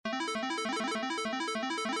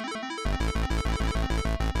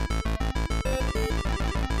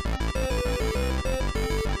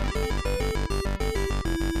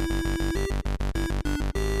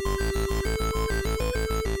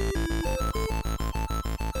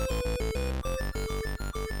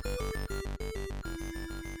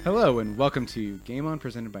Hello and welcome to Game On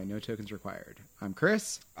presented by No Tokens Required. I'm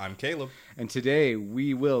Chris. I'm Caleb. And today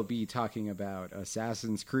we will be talking about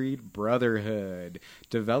Assassin's Creed Brotherhood,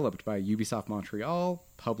 developed by Ubisoft Montreal,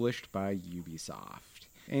 published by Ubisoft.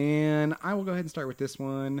 And I will go ahead and start with this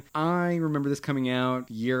one. I remember this coming out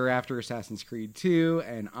year after Assassin's Creed 2,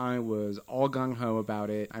 and I was all gung-ho about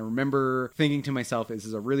it. I remember thinking to myself, this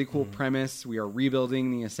is a really cool premise. We are rebuilding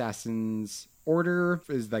the Assassin's Order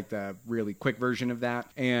is like the really quick version of that,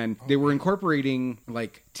 and they were incorporating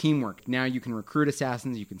like teamwork. Now you can recruit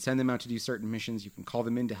assassins, you can send them out to do certain missions, you can call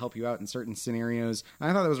them in to help you out in certain scenarios.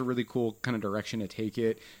 I thought that was a really cool kind of direction to take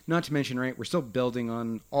it. Not to mention, right, we're still building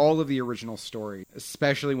on all of the original story,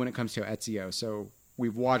 especially when it comes to Ezio. So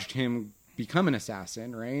we've watched him become an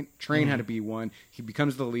assassin, right? Train how to be one. He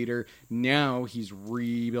becomes the leader. Now he's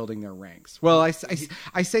rebuilding their ranks. Well, I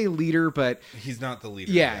say leader, but he's not the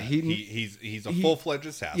leader. Yeah, he's a full-fledged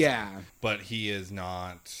assassin. Yeah, but he is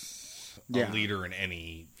not a leader in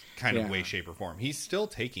any kind of way, shape, or form. He's still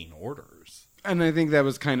taking orders. And I think that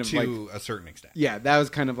was kind of to a certain extent. Yeah, that was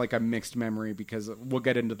kind of like a mixed memory because we'll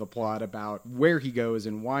get into the plot about where he goes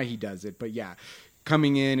and why he does it. But yeah,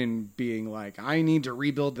 coming in and being like, I need to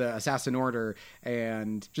rebuild the Assassin Order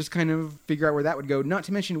and just kind of figure out where that would go. Not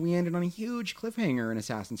to mention, we ended on a huge cliffhanger in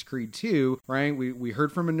Assassin's Creed 2, right? We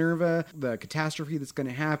heard from Minerva, the catastrophe that's going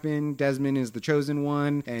to happen. Desmond is the chosen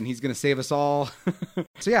one, and he's going to save us all.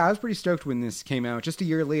 So yeah, I was pretty stoked when this came out. Just a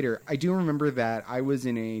year later, I do remember that I was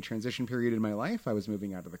in a transition period in my life. I was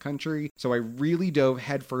moving out of the country. So I really dove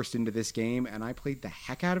headfirst into this game, and I played the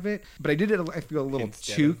heck out of it. But I did it, I feel, a little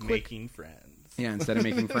too quick. Making friends. Yeah, instead of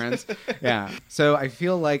making friends. Yeah. So I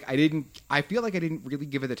feel like I didn't really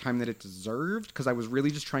give it the time that it deserved because I was really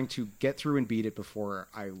just trying to get through and beat it before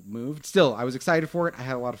I moved. Still, I was excited for it. I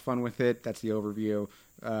had a lot of fun with it. That's the overview.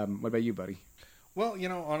 What about you, buddy? Well,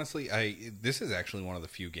 honestly, this is actually one of the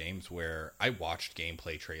few games where I watched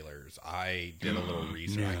gameplay trailers. I did a little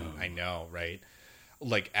research. No. I know, right?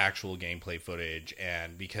 Like actual gameplay footage,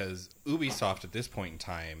 and because Ubisoft at this point in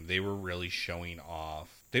time, they were really showing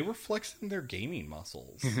off. They were flexing their gaming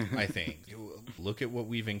muscles, I think. Look at what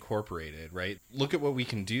we've incorporated, right? Look at what we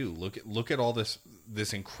can do. Look at all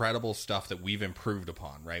this incredible stuff that we've improved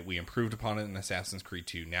upon, right? We improved upon it in Assassin's Creed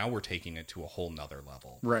 2. Now we're taking it to a whole nother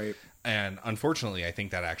level. Right. And unfortunately, I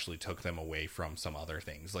think that actually took them away from some other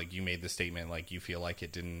things. Like you made the statement, like you feel like you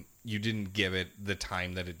didn't give it the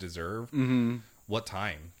time that it deserved. Mm-hmm. What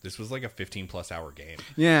time? This was like a 15-plus hour game.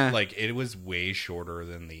 Yeah. Like, it was way shorter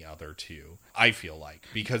than the other two, I feel like.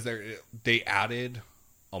 Because they added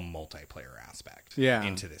a multiplayer aspect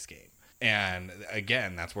into this game. And,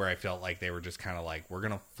 again, that's where I felt like they were just kind of like, we're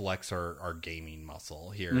going to flex our gaming muscle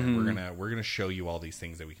here. Mm-hmm. And we're gonna show you all these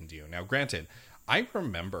things that we can do. Now, granted, I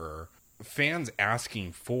remember fans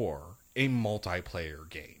asking for a multiplayer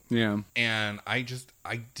game. Yeah. And I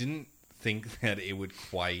didn't think that it would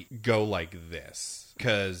quite go like this,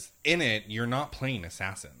 because in it you're not playing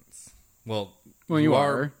assassins. Well you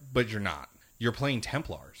are, but you're not. You're playing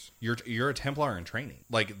Templars. You're a Templar in training.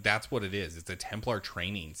 Like, that's what it is. It's a Templar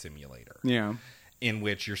training simulator. Yeah. In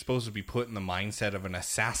which you're supposed to be put in the mindset of an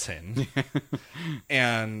assassin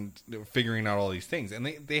and figuring out all these things. And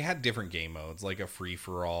they had different game modes, like a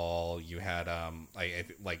free-for-all. You had,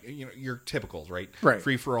 your typicals, right? Right.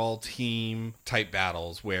 Free-for-all team type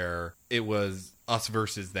battles where it was us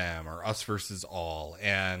versus them or us versus all.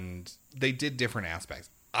 And they did different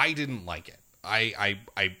aspects. I didn't like it. I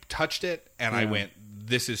touched it and I went,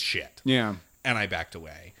 this is shit. Yeah. And I backed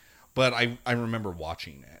away. But I remember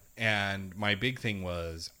watching it. And my big thing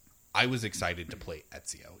was, I was excited to play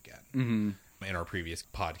Ezio again. Mm-hmm. In our previous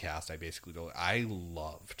podcast, I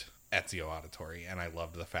loved Ezio Auditore, and I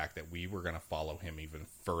loved the fact that we were going to follow him even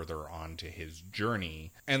further onto his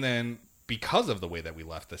journey. And then, because of the way that we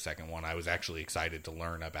left the second one, I was actually excited to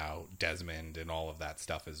learn about Desmond and all of that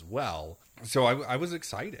stuff as well. So I was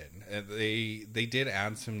excited. They did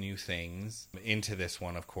add some new things into this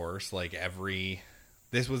one, of course, like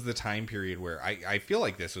this was the time period where I feel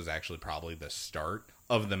like this was actually probably the start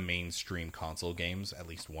of the mainstream console games, at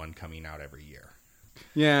least one coming out every year.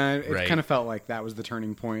 Yeah, it kind of felt like that was the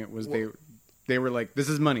turning point. They were like, this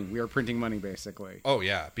is money. We are printing money, basically. Oh,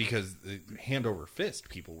 yeah, because hand over fist,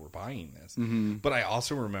 people were buying this. Mm-hmm. But I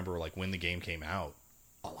also remember, like, when the game came out,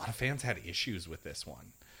 a lot of fans had issues with this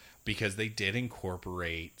one because they did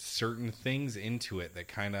incorporate certain things into it that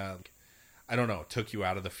kind of, I don't know, took you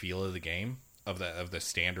out of the feel of the game. Of the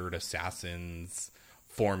standard Assassin's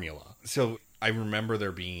formula. So I remember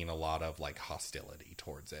there being a lot of like hostility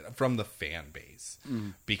towards it from the fan base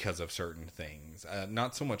because of certain things.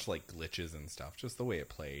 Not so much like glitches and stuff, just the way it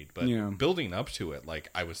played. But building up to it, like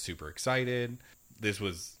I was super excited. this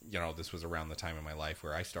was around the time in my life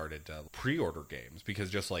where I started to pre-order games, because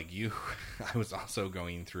just like you, I was also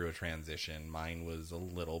going through a transition. Mine was a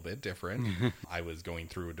little bit different. I was going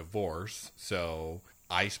through a divorce, so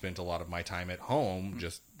I spent a lot of my time at home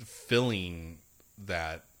just filling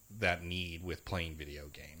that need with playing video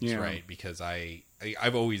games, right? Because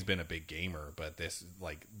I've always been a big gamer, but this,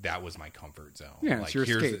 like, that was my comfort zone. Yeah, like, it's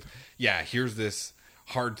your escape. Here's this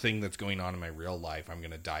hard thing that's going on in my real life. I'm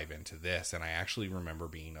going to dive into this. And I actually remember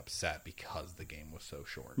being upset because the game was so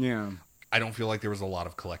short. Yeah. I don't feel like there was a lot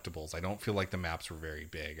of collectibles. I don't feel like the maps were very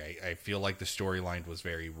big. I feel like the storyline was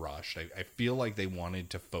very rushed. I feel like they wanted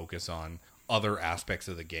to focus on other aspects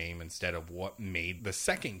of the game instead of what made the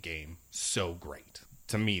second game so great.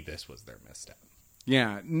 To me, this was their misstep.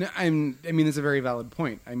 Yeah, I mean, it's a very valid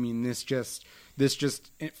point. I mean, this just,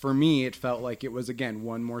 for me, it felt like it was, again,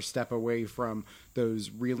 one more step away from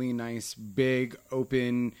those really nice, big,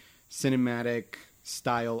 open, cinematic,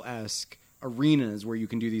 style-esque arenas where you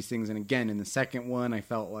can do these things. And again, in the second one, I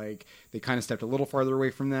felt like they kind of stepped a little farther away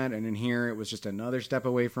from that. And in here, it was just another step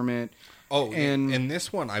away from it. Oh, and in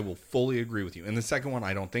this one, I will fully agree with you. In the second one,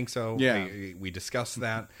 I don't think so. Yeah. We discussed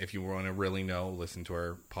that. If you want to really know, listen to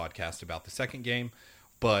our podcast about the second game.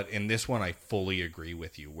 But in this one, I fully agree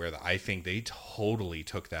with you, where I think they totally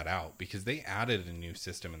took that out, because they added a new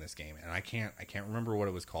system in this game, and I can't remember what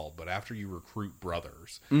it was called. But after you recruit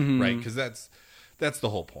brothers, right? Because that's the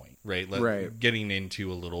whole point, right? Right. Getting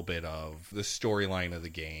into a little bit of the storyline of the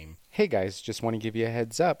game. Hey guys, just want to give you a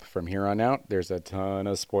heads up. From here on out, there's a ton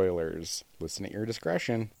of spoilers. Listen at your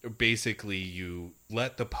discretion. Basically, you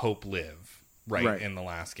let the Pope live, right. In the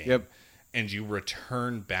last game. Yep. And you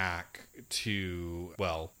return back to,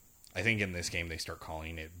 well, I think in this game they start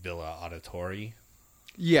calling it Villa Auditori.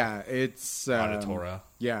 Yeah, it's... Auditora.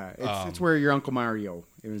 Yeah, it's where your Uncle Mario...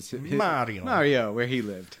 It was Mario, where he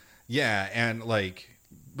lived. Yeah, and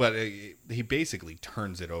but he basically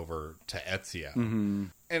turns it over to Ezio. Mm-hmm.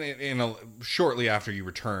 And shortly after you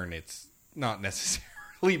return, it's not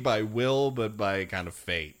necessarily by will, but by kind of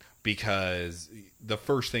fate. Because the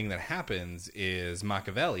first thing that happens is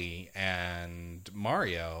Machiavelli and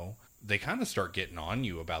Mario, they kind of start getting on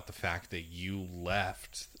you about the fact that you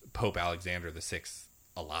left Pope Alexander VI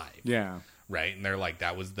alive. Yeah. Right? And they're like,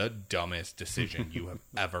 that was the dumbest decision you have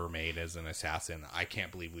ever made as an assassin. I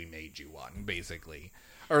can't believe we made you one, basically.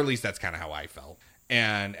 Or at least that's kind of how I felt.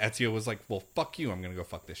 And Ezio was like, well, fuck you. I'm going to go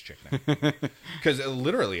fuck this chick now. Because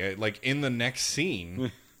literally, like, in the next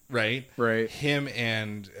scene... Right? Him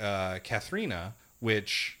and Katarina,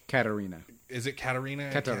 which... Katarina. Is it Katarina?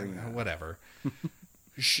 Katarina. Whatever.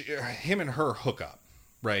 Him and her hook up,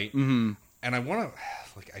 right? Mm-hmm. And I want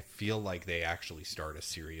to... I feel like they actually start a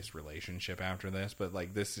serious relationship after this, but,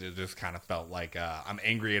 this just kind of felt like, I'm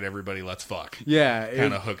angry at everybody, let's fuck. Yeah.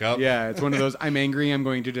 Kind of hook up. Yeah, it's one of those, I'm angry, I'm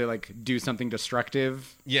going to do something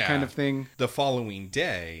destructive kind of thing. The following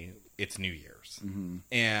day, it's New Year's. Mm-hmm.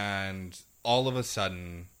 And all of a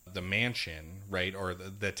sudden... the mansion, right, or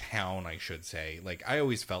the town, I should say. I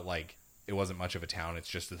always felt like it wasn't much of a town. It's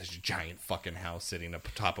just this giant fucking house sitting up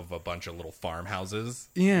top of a bunch of little farmhouses.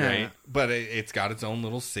 Yeah. Right? But it's got its own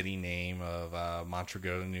little city name of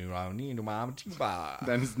Montrego.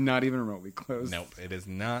 That is not even remotely close. Nope, it is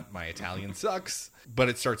not. My Italian sucks. But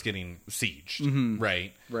it starts getting sieged,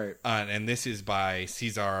 right? Right. And this is by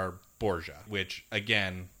Cesar Borgia, which,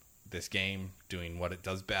 again, this game doing what it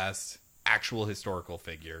does best... actual historical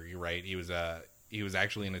figure. You're right. He was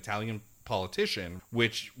actually an Italian politician,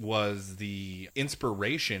 which was the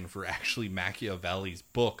inspiration for actually Machiavelli's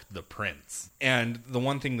book, The Prince. And the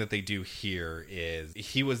one thing that they do here is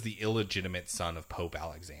he was the illegitimate son of Pope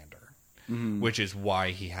Alexander, which is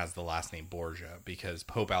why he has the last name Borgia, because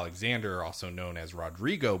Pope Alexander, also known as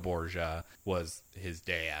Rodrigo Borgia, was his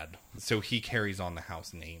dad. So he carries on the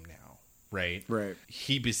house name now. Right?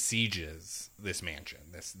 He besieges this mansion,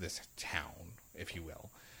 this town, if you will.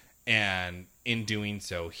 And in doing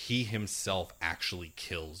so, he himself actually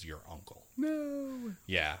kills your uncle. No.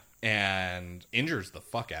 Yeah. And injures the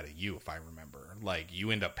fuck out of you, if I remember.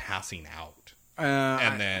 You end up passing out.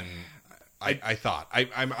 Then I thought,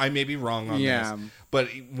 I may be wrong on this, but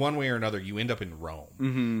one way or another, you end up in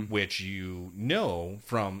Rome, which you know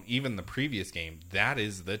from even the previous game, that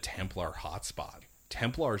is the Templar hotspot.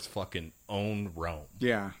 Templars fucking own Rome.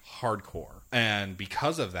 Yeah. Hardcore. And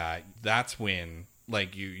because of that, that's when,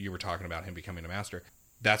 you were talking about him becoming a master,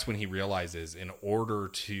 that's when he realizes in order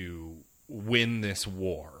to win this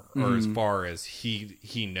war, or as far as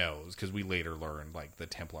he knows, because we later learned like the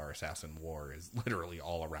Templar Assassin War is literally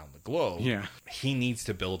all around the globe. Yeah. He needs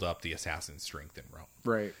to build up the assassin strength in Rome.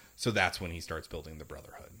 Right. So that's when he starts building the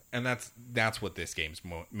Brotherhood. And that's what this game's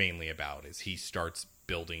mainly about, is he starts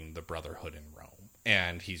building the Brotherhood in Rome.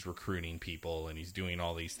 And he's recruiting people, and he's doing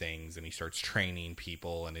all these things, and he starts training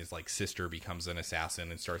people, and his like sister becomes an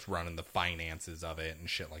assassin and starts running the finances of it and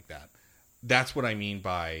shit like that. That's what I mean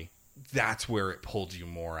by that's where it pulled you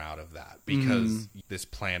more out of that, because this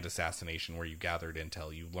planned assassination where you gathered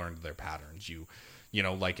intel, you learned their patterns, you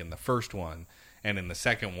know, like in the first one. And in the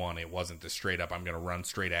second one, it wasn't the straight up, I'm going to run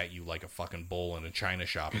straight at you like a fucking bull in a china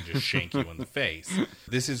shop and just shank you in the face.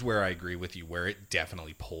 This is where I agree with you, where it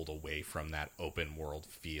definitely pulled away from that open world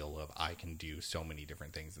feel of I can do so many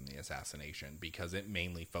different things in the assassination, because it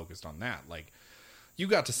mainly focused on that. Like, you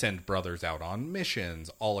got to send brothers out on missions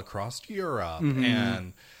all across Europe,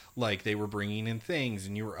 and like they were bringing in things,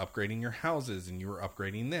 and you were upgrading your houses, and you were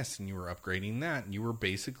upgrading this, and you were upgrading that, and you were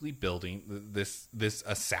basically building this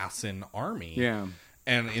assassin army. Yeah.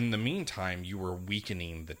 And in the meantime, you were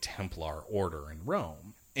weakening the Templar order in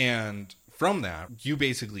Rome. And from that, you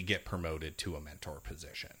basically get promoted to a mentor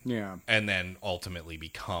position. Yeah. And then ultimately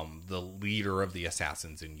become the leader of the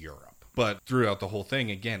assassins in Europe. But throughout the whole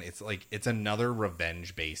thing, again, it's like it's another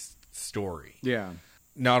revenge-based story. Yeah.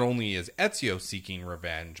 Not only is Ezio seeking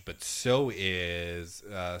revenge, but so is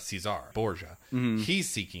Caesar Borgia. He's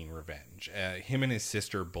seeking revenge. Him and his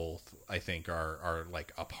sister both, I think, are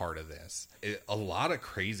like a part of this. A lot of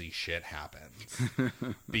crazy shit happens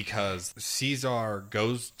because Caesar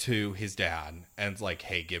goes to his dad and is like,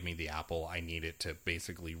 hey, give me the apple. I need it to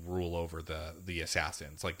basically rule over the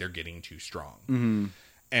assassins. Like, they're getting too strong.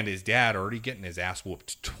 And his dad, already getting his ass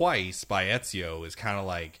whooped twice by Ezio, is kind of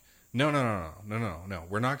like, no.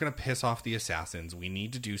 We're not going to piss off the assassins. We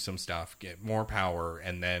need to do some stuff, get more power,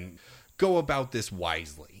 and then go about this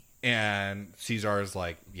wisely. And Caesar is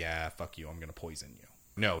like, yeah, fuck you. I'm going to poison you.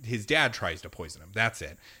 No, his dad tries to poison him. That's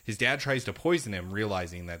it. His dad tries to poison him,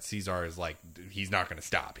 realizing that Caesar is like, he's not going to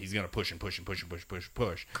stop. He's going to push and push and push and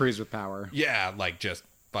push. Crazy with power. Yeah, like just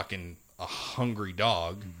fucking a hungry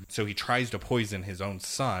dog. So he tries to poison his own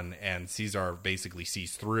son, and Caesar basically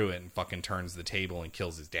sees through it and fucking turns the table and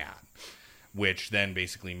kills his dad, which then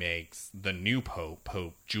basically makes the new Pope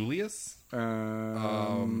Julius.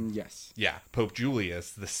 Yes. Yeah, Pope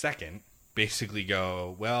Julius II basically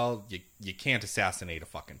go, well, you can't assassinate a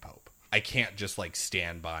fucking pope. I can't just like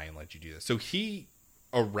stand by and let you do this. So he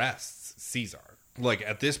arrests Caesar. Like,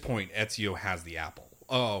 at this point, Ezio has the apple.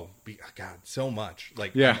 Oh, God, so much.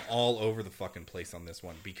 Like, yeah. I'm all over the fucking place on this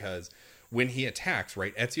one, because when he attacks,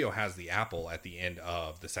 right, Ezio has the apple at the end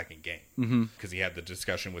of the second game. Because he had the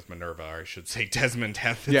discussion with Minerva, or I should say Desmond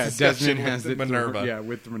had the discussion with Minerva.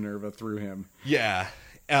 With Minerva through him. Yeah.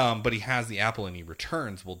 But he has the apple and he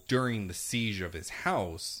returns. Well, during the siege of his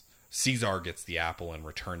house, Caesar gets the apple and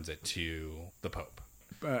returns it to the Pope.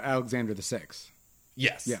 Alexander the Sixth.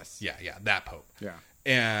 Yes. Yeah, that Pope. Yeah.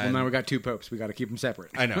 And well, now we got two popes. We got to keep them separate.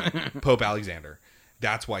 I know. Pope Alexander.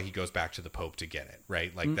 That's why he goes back to the Pope to get it,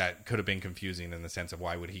 right? Like, that could have been confusing in the sense of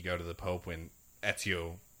why would he go to the Pope when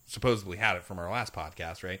Ezio supposedly had it from our last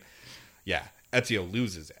podcast, right? Yeah, Ezio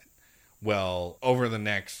loses it. Well, over the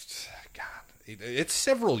next, it's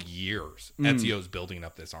several years, Ezio's building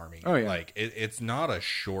up this army. Oh, yeah. Like, it's not a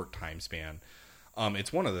short time span.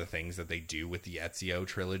 It's one of the things that they do with the Ezio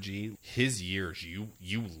trilogy. His years, you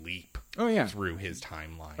leap through his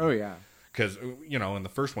timeline. Oh, yeah. Because, you know, in the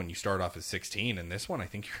first one, you start off as 16. In this one, I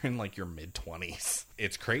think you're in, like, your mid-20s.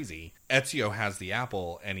 It's crazy. Ezio has the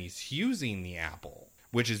apple, and he's using the apple,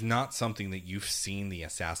 which is not something that you've seen the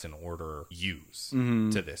Assassin Order use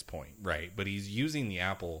to this point, right? But he's using the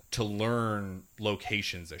apple to learn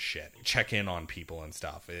locations of shit, check in on people and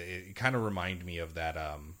stuff. It kind of reminded me of that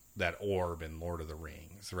orb in Lord of the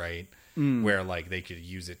Rings, right? Where like they could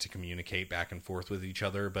use it to communicate back and forth with each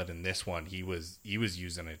other, but in this one he was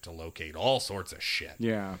using it to locate all sorts of shit.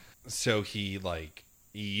 Yeah. So he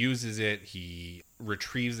uses it, he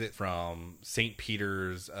retrieves it from St.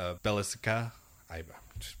 Peter's Basilica. I'm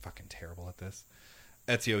just fucking terrible at this.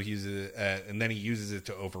 Ezio uses it, and then he uses it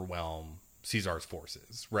to overwhelm Caesar's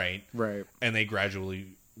forces, right? Right. And they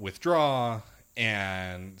gradually withdraw,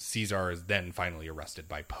 and Caesar is then finally arrested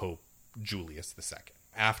by Pope Julius II.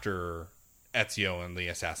 After Ezio and the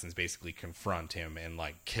assassins basically confront him and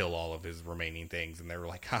like kill all of his remaining things, and they were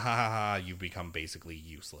like, ha ha ha ha, you've become basically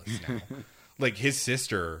useless now. Like his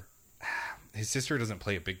sister doesn't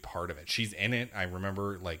play a big part of it. She's in it. I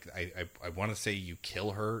remember, like, I want to say you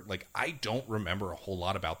kill her. Like, I don't remember a whole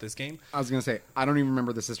lot about this game. I was going to say, I don't even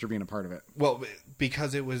remember the sister being a part of it. Well,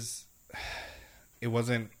 because it wasn't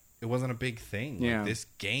a big thing. Yeah. Like, this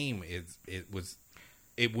game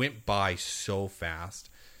it went by so fast,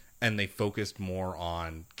 and they focused more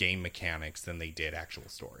on game mechanics than they did actual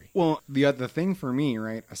story. Well, the thing for me,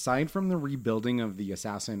 right, aside from the rebuilding of the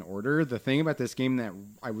Assassin Order, the thing about this game that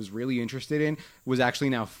I was really interested in was actually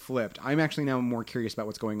now flipped. I'm actually now more curious about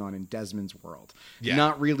what's going on in Desmond's world. Yeah.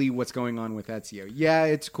 Not really what's going on with Ezio. Yeah,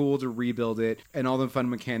 it's cool to rebuild it and all the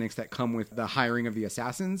fun mechanics that come with the hiring of the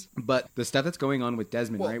assassins, but the stuff that's going on with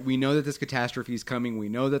Desmond, right? We know that this catastrophe is coming. We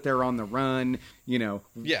know that they're on the run, you know.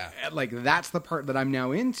 Yeah. Like, that's the part that I'm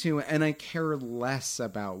now into, and I care less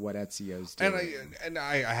about what Ezio's doing. And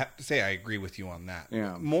I have to say I agree with you on that.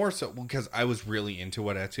 Yeah. More so because I was really into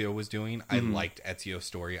what Ezio was doing. I liked Ezio's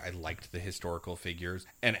story. I liked the historical figures.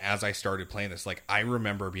 And as I started playing this, like, I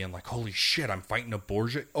remember being like, holy shit, I'm fighting a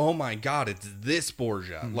Borgia. Oh my God, it's this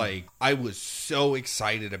Borgia. Like, I was so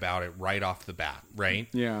excited about it right off the bat, right?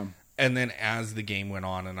 Yeah. And then as the game went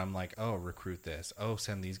on, and I'm like, oh, recruit this. Oh,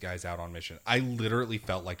 send these guys out on mission. I literally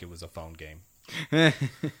felt like it was a phone game.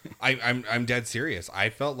 I'm dead serious. I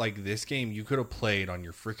felt like this game you could have played on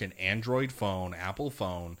your freaking Android phone, Apple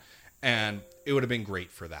phone, and it would have been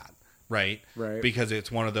great for that, right? Right. Because it's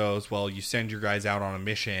one of those, well, you send your guys out on a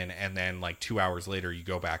mission, and then like 2 hours later, you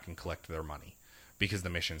go back and collect their money because the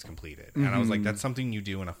mission's completed. And I was like, that's something you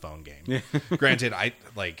do in a phone game. Granted,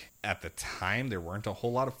 at the time, there weren't a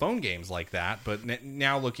whole lot of phone games like that, but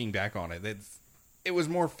now looking back on it, it was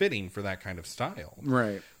more fitting for that kind of style.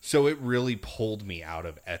 Right. So it really pulled me out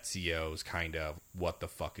of Ezio's kind of what the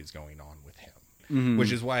fuck is going on with him.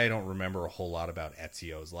 Which is why I don't remember a whole lot about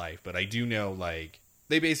Ezio's life. But I do know, like,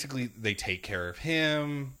 they take care of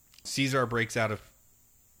him. Caesar breaks out of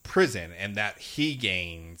prison, and that he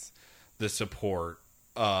gains the support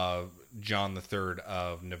of John III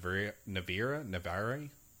of Navarre?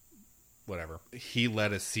 Whatever. He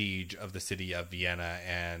led a siege of the city of Vienna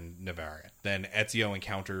and Navarre. Then Ezio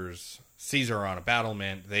encounters Caesar on a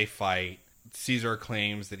battlement. They fight. Caesar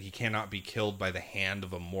claims that he cannot be killed by the hand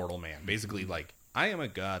of a mortal man. Basically, like, I am a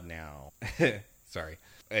god now. Sorry.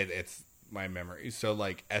 It's my memory. So,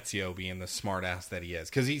 like, Ezio being the smartass that he is.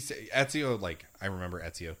 Because Ezio, like, I remember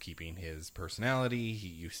Ezio keeping his personality.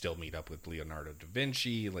 You still meet up with Leonardo da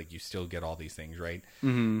Vinci. Like, you still get all these things, right?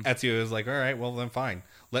 Ezio is like, all right, well, then fine.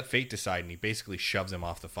 Let fate decide. And he basically shoves him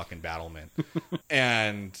off the fucking battlement.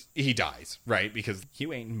 And he dies, right? Because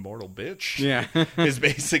you ain't mortal, bitch. Yeah. Is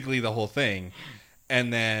basically the whole thing.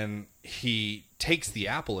 And then he takes the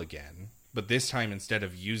apple again. But this time, instead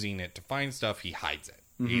of using it to find stuff, he hides it.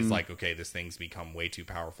 He's like, okay, this thing's become way too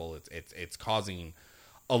powerful. It's causing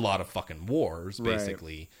a lot of fucking wars,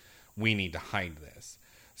 basically. Right. We need to hide this.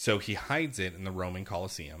 So he hides it in the Roman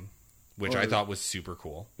Colosseum, which I thought was super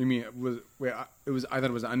cool. You mean I thought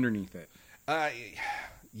it was underneath it.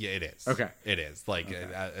 Yeah, it is. Okay. It is. Like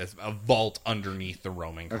a vault underneath the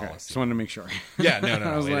Roman Colosseum. Just wanted to make sure. Yeah, no.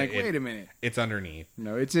 I was wait a minute. It's underneath.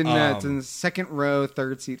 No, it's in the second row,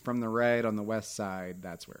 third seat from the right on the west side.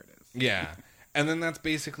 That's where it is. Yeah. And then that's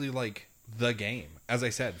basically, like, the game. As I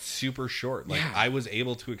said, super short. Like, I was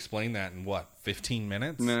able to explain that in, 15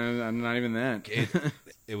 minutes? No, not even that.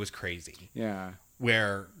 It was crazy. Yeah.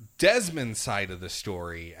 Where Desmond's side of the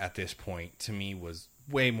story at this point, to me, was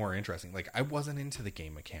way more interesting. Like, I wasn't into the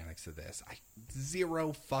game mechanics of this.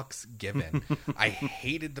 Zero fucks given. I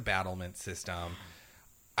hated the battlement system.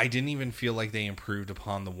 I didn't even feel like they improved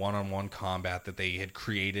upon the one-on-one combat that they had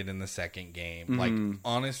created in the second game. Like,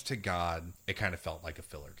 honest to God, it kind of felt like a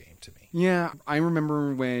filler game to me. Yeah, I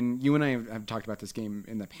remember when you and I have talked about this game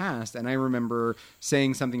in the past, and I remember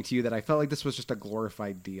saying something to you that I felt like this was just a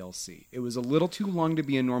glorified DLC. It was a little too long to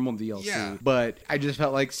be a normal DLC, but I just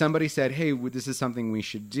felt like somebody said, hey, this is something we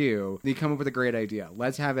should do. They come up with a great idea.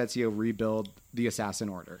 Let's have Ezio rebuild the Assassin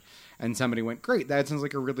Order. And somebody went, great, that sounds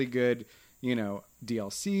like a really good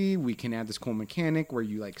DLC. We can add this cool mechanic where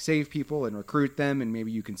you like save people and recruit them, and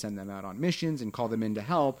maybe you can send them out on missions and call them in to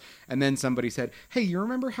help. And then somebody said, hey, you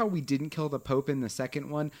remember how we didn't kill the Pope in the second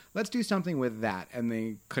one? Let's do something with that. And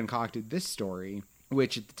they concocted this story,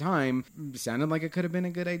 which at the time sounded like it could have been a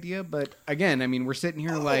good idea. But again, I mean, we're sitting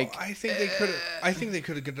here I think they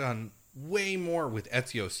could have done way more with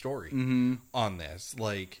Ezio's story on this.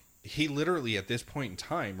 Like, he literally, at this point in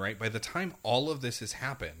time, right, by the time all of this has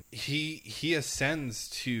happened, he ascends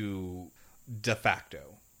to de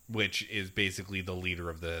facto, which is basically the leader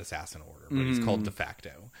of the Assassin Order, but he's called de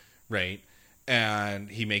facto, right?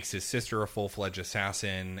 And he makes his sister a full-fledged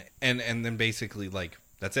assassin, and then basically, like,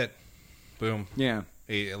 that's it. Boom. Yeah.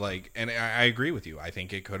 And I agree with you. I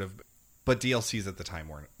think it could have But DLCs at the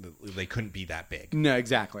time they couldn't be that big. No,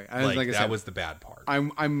 exactly. Like I that said, was the bad part.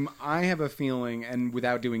 I have a feeling, and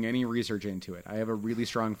without doing any research into it, I have a really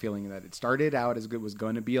strong feeling that it started out as it was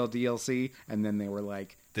going to be a DLC, and then they were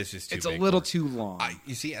like, this is too it's big a little too long.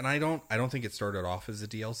 You see, and I don't think it started off as a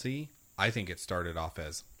DLC. I think it started off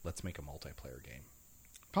as, let's make a multiplayer game.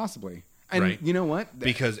 Possibly. And right? You know what?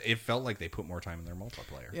 Because it felt like they put more time in their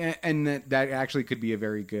multiplayer. And that actually could be a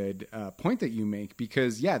very good point that you make,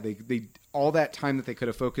 because they all that time that they could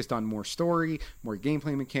have focused on more story, more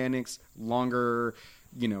gameplay mechanics, longer,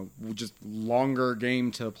 just longer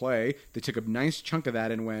game to play. They took a nice chunk of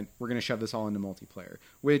that and went, we're going to shove this all into multiplayer.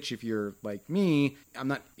 Which, if you're like me, I'm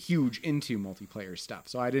not huge into multiplayer stuff.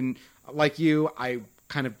 So I didn't, like you, I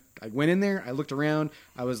went in there, I looked around,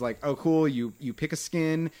 I was like, oh cool, you pick a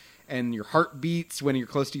skin, and your heart beats when you're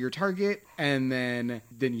close to your target, and then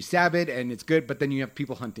you stab it, and it's good. But then you have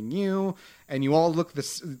people hunting you, and you all look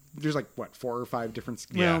this. There's like 4 or 5 different,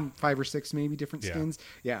 5 or 6 maybe different skins.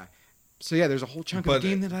 Yeah. So there's a whole chunk of the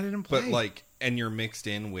game that I didn't play. But and you're mixed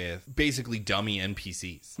in with basically dummy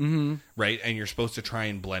NPCs, right? And you're supposed to try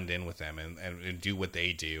and blend in with them and do what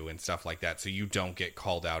they do and stuff like that, so you don't get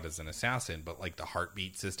called out as an assassin. But like the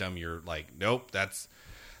heartbeat system, you're like, nope, that's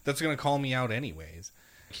going to call me out anyways.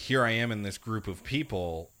 Here I am in this group of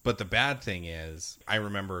people, but the bad thing is, I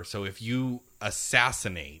remember, so if you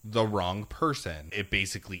assassinate the wrong person, it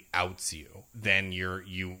basically outs you. Then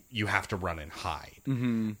you have to run and hide.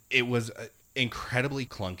 Mm-hmm. It was incredibly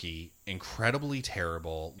clunky, incredibly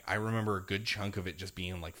terrible. I remember a good chunk of it just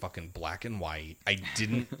being like fucking black and white. I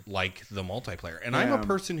didn't like the multiplayer. And I'm a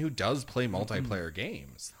person who does play multiplayer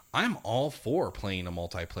games. I'm all for playing a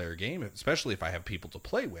multiplayer game, especially if I have people to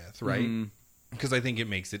play with, right? Mm-hmm. Because I think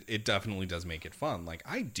it definitely does make it fun. Like,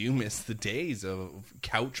 I do miss the days of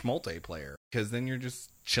couch multiplayer. Because then you're just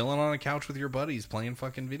chilling on a couch with your buddies playing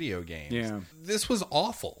fucking video games. Yeah. This was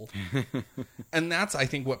awful. And that's, I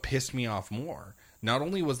think, what pissed me off more. Not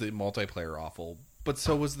only was the multiplayer awful, but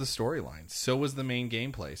so was the storyline. So was the main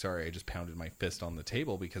gameplay. Sorry, I just pounded my fist on the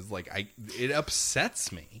table because, it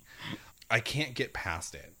upsets me. I can't get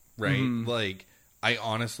past it, right? Mm-hmm. I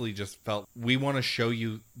honestly just felt we want to show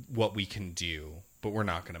you what we can do, but we're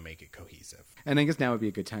not going to make it cohesive. And I guess now would be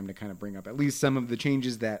a good time to kind of bring up at least some of the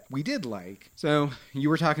changes that we did like. So you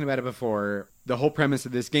were talking about it before. The whole premise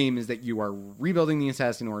of this game is that you are rebuilding the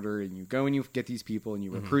Assassin Order, and you go and you get these people and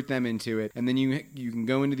you recruit them into it, and then you can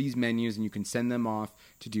go into these menus and you can send them off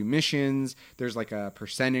to do missions. There's like a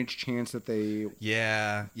percentage chance that they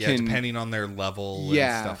depending on their level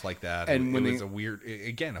and stuff like that. And it was a weird,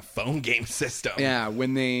 again, a phone game system. Yeah,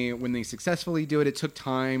 when they successfully do it, it took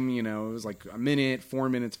time. It was like a minute, 4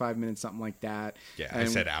 minutes, 5 minutes, something like that. Yeah, I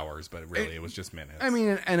said hours, but really it was just minutes. I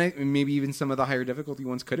mean, maybe even some of the higher difficulty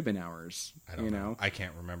ones could have been hours. I don't know. I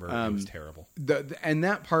can't remember. It was terrible. And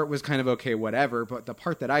that part was kind of okay, whatever. But the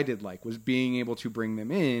part that I did like was being able to bring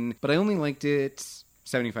them in. But I only liked it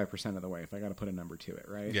 75% of the way, if I got to put a number to it,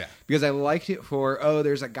 right? Yeah. Because I liked it for,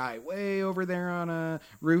 there's a guy way over there on a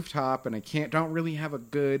rooftop, and I don't really have a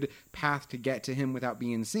good path to get to him without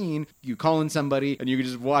being seen. You call in somebody, and you can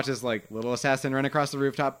just watch this little assassin run across the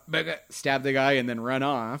rooftop, stab the guy, and then run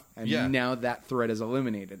off. And now that threat is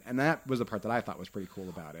eliminated. And that was the part that I thought was pretty cool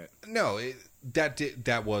about it. No,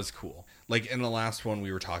 that was cool. Like in the last one,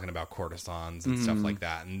 we were talking about courtesans and stuff like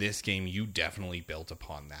that. In this game, you definitely built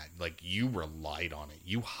upon that. Like, you relied on it.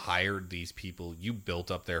 You hired these people. You built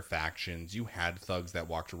up their factions. You had thugs that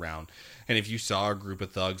walked around. And if you saw a group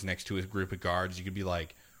of thugs next to a group of guards, you could be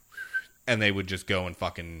like, and they would just go and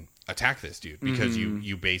fucking attack this dude. Because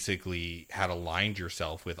you basically had aligned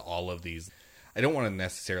yourself with all of these, I don't want to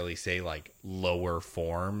necessarily say lower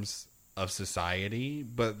forms of society,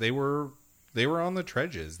 but they were on the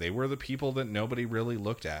trenches. They were the people that nobody really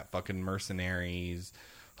looked at. Fucking mercenaries,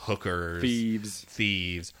 hookers,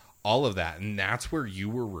 thieves, all of that. And that's where you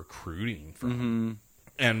were recruiting from. Mm-hmm.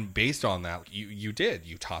 And based on that,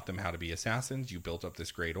 you taught them how to be assassins. You built up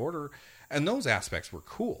this great order. And those aspects were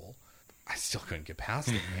cool. I still couldn't get past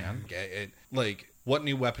it, man. What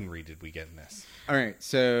new weaponry did we get in this? All right.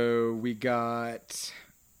 So we got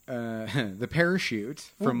the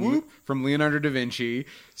parachute from Leonardo da Vinci,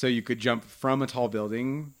 so you could jump from a tall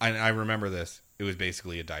building. I remember this. It was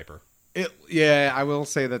basically a diaper. I will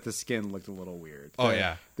say that the skin looked a little weird.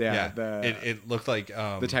 It looked like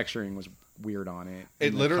the texturing was weird on it.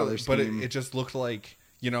 It literally, but it just looked like,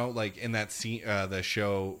 like in that scene, the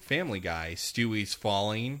show Family Guy, Stewie's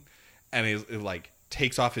falling, and he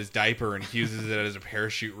takes off his diaper and uses it as a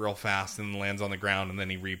parachute real fast and lands on the ground, and then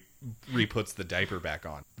he re-puts the diaper back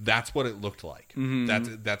on. That's what it looked like.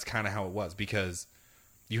 Mm-hmm. That's kind of how it was, because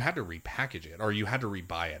you had to repackage it, or you had to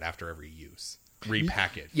rebuy it after every use.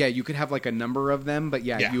 Repackage. Yeah, you could have like a number of them, but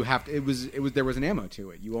Yeah. you have to, it was there was an ammo to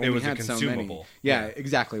it. You only was a had so many. consumable. Yeah, Yeah.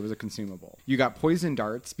 exactly. It was a consumable. You got poison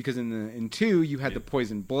darts because in 2 you had the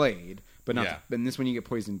poison blade, but not Yeah. in this one you get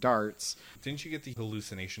poison darts. Didn't you get the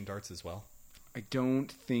hallucination darts as well? I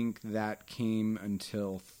don't think that came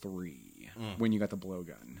until 3 when you got the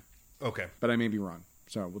blowgun. Okay. But I may be wrong.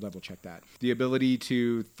 So we'll double check that. The ability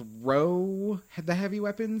to throw the heavy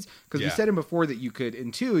weapons, because we Yeah. said in before that you could,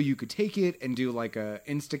 in 2, you could take it and do like a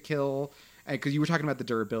insta kill. Because you were talking about the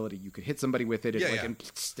durability, you could hit somebody with it, and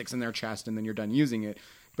sticks in their chest, and then you're done using it.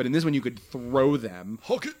 But in this one, you could throw them.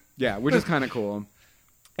 Hook it. Yeah, which is kind of cool.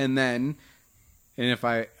 And then, if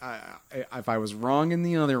I was wrong in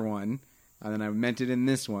the other one, and then I meant it in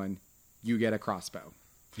this one, you get a crossbow.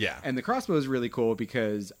 Yeah. And the crossbow is really cool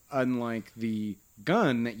because unlike the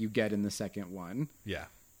gun that you get in the second one, Yeah.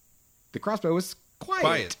 the crossbow is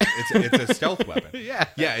quiet. It's a stealth weapon. Yeah.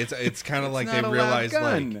 Yeah, it's kind of like not they a loud realized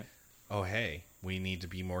gun. like, oh hey, we need to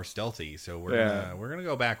be more stealthy, so we're Yeah. gonna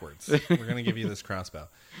go backwards. We're gonna give you this crossbow.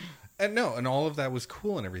 And all of that was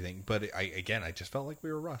cool and everything, but I just felt like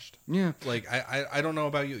we were rushed. Yeah. Like I don't know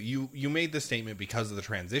about you. You made the statement because of the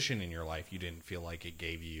transition in your life. You didn't feel like it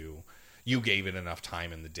gave you gave it enough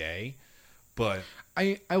time in the day. But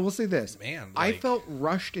I will say this. Man, I like- felt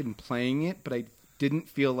rushed in playing it, but I didn't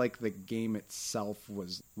feel like the game itself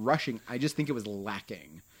was rushing. I just think it was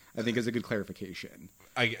lacking. I think is a good clarification.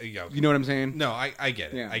 yeah, You know what I'm saying? No, I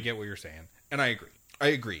get it. Yeah. I get what you're saying. And I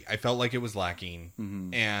agree. I felt like it was lacking.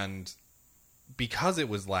 Mm-hmm. And because it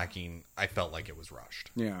was lacking, I felt like it was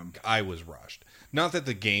rushed. Yeah. I was rushed. Not that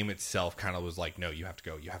the game itself kind of was like, no, you have to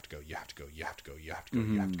go, you have to go, you have to go, you have to go, you have to go,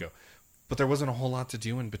 you have to go. But there wasn't a whole lot to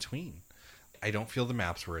do in between. I don't feel the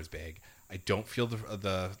maps were as big. I don't feel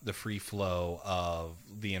the free flow of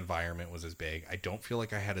the environment was as big. I don't feel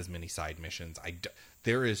like I had as many side missions.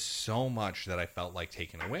 There is so much that I felt like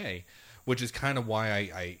taken away, which is kind of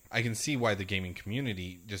why I can see why the gaming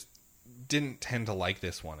community just didn't tend to like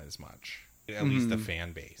this one as much, at least the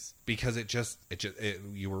fan base, because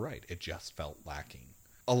you were right. It just felt lacking.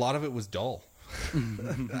 A lot of it was dull.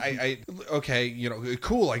 Okay,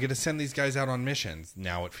 cool. I get to send these guys out on missions.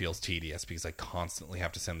 Now it feels tedious because I constantly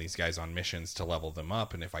have to send these guys on missions to level them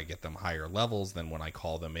up. And if I get them higher levels, then when I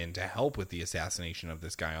call them in to help with the assassination of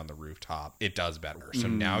this guy on the rooftop, it does better. So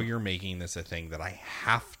now you're making this a thing that I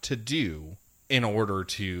have to do in order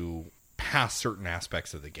to pass certain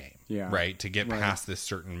aspects of the game. Yeah. Right? To get past this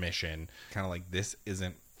certain mission. Kind of like, this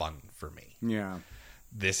isn't fun for me. Yeah.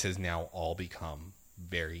 This has now all become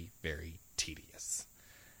very, very tedious,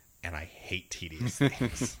 and I hate tedious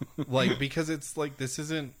things. Because it's like this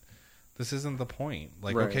isn't the point.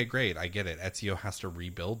 Like, Right. Okay, great, I get it. Ezio has to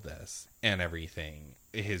rebuild this and everything.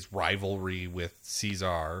 His rivalry with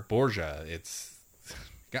Cesar Borgia.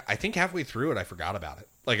 I think halfway through it, I forgot about it.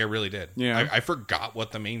 Like, I really did. Yeah. I forgot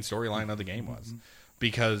what the main storyline of the game was.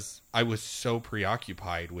 Because I was so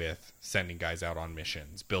preoccupied with sending guys out on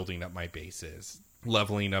missions, building up my bases,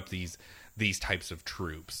 leveling up these types of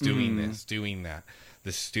troops, doing this, doing that.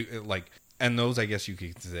 And those I guess you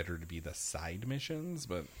could consider to be the side missions,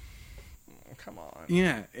 but come on.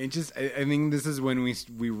 Yeah, it just I think this is when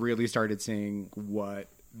we really started seeing what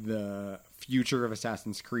the future of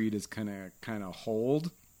Assassin's Creed is kind of hold,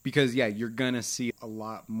 because you're gonna see a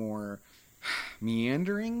lot more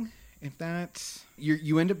meandering. If that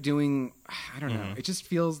you end up doing, I don't know. It just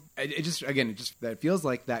feels that feels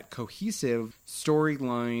like that cohesive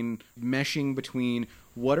storyline meshing between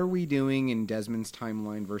what are we doing in Desmond's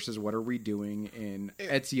timeline versus what are we doing in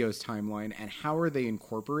Ezio's timeline, and how are they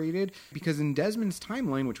incorporated? Because in Desmond's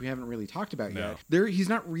timeline, which we haven't really talked about yet, he's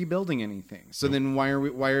not rebuilding anything. So then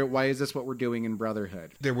why is this what we're doing in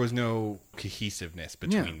Brotherhood? There was no cohesiveness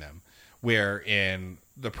between them, where in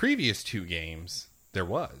the previous 2 games there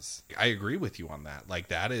was. I agree with you on that. Like,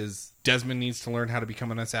 that is, Desmond needs to learn how to become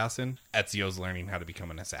an assassin. Ezio's learning how to become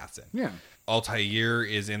an assassin. Yeah. Altair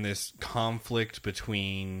is in this conflict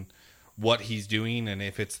between what he's doing and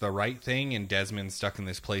if it's the right thing, and Desmond's stuck in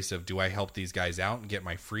this place of, do I help these guys out and get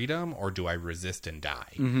my freedom, or do I resist and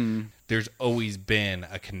die? There's always been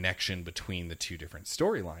a connection between the 2 different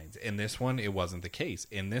storylines. In this one, it wasn't the case.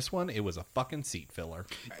 In this one, it was a fucking seat filler.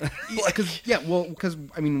 Because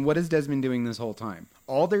I mean, what is Desmond doing this whole time?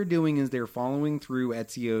 All they're doing is they're following through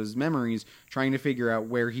Ezio's memories, trying to figure out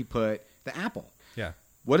where he put the apple. Yeah.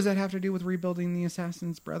 What does that have to do with rebuilding the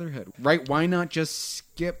Assassin's Brotherhood? Right? Why not just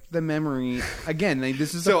skip the memory again.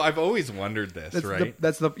 This is so I've always wondered this, right?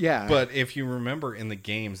 Yeah. But if you remember in the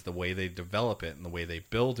games, the way they develop it and the way they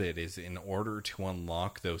build it is in order to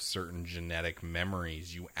unlock those certain genetic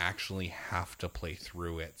memories, you actually have to play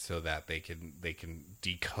through it so that they can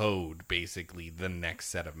decode basically the next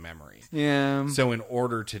set of memories. Yeah. So in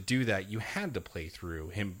order to do that, you had to play through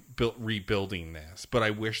him rebuilding this. But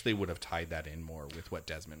I wish they would have tied that in more with what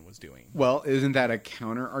Desmond was doing. Well, isn't that a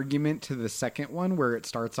counter argument to the second one where it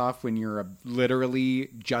starts off when you're literally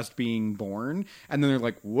just being born and then they're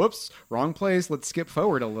like, whoops, wrong place, let's skip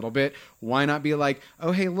forward a little bit. Why not be like,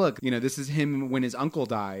 oh, hey, look, this is him when his uncle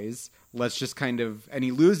dies. Let's just and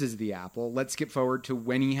he loses the apple. Let's skip forward to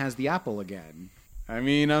when he has the apple again. I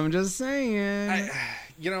mean, I'm just saying.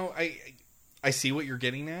 I see what you're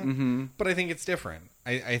getting at, but I think it's different.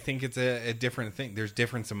 I think it's a different thing. There's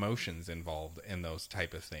different emotions involved in those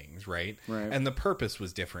type of things, right? Right. And the purpose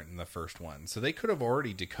was different in the first one. So they could have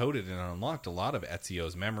already decoded and unlocked a lot of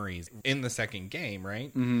Ezio's memories in the second game, right?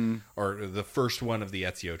 Mm-hmm. Or the first one of the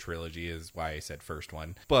Ezio trilogy is why I said first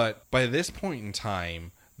one. But by this point in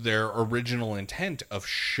time, their original intent of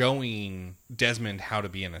showing Desmond how to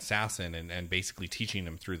be an assassin and basically teaching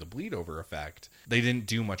him through the bleed over effect, they didn't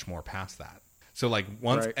do much more past that. So, like,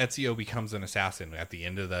 once Ezio becomes an assassin at the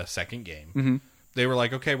end of the second game, they were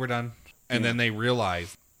like, okay, we're done. And then they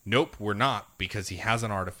realized, nope, we're not, because he has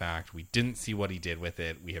an artifact. We didn't see what he did with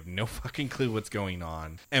it. We have no fucking clue what's going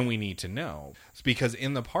on. And we need to know. It's because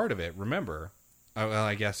in the part of it, remember, well,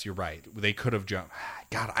 I guess you're right. They could have jumped.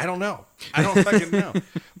 God, I don't know. I don't fucking know.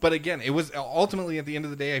 But again, it was ultimately, at the end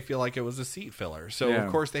of the day, I feel like it was a seat filler. So, of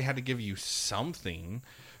course, they had to give you something.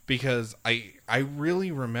 Because I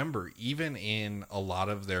really remember, even in a lot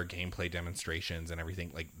of their gameplay demonstrations and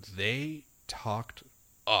everything, like, they talked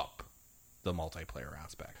up the multiplayer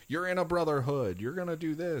aspect. You're in a brotherhood. You're going to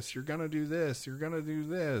do this. You're going to do this. You're going to do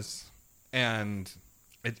this. And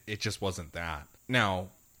it just wasn't that. Now,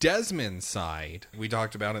 Desmond's side, we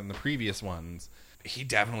talked about it in the previous ones, he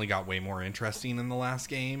definitely got way more interesting in the last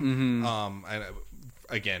game.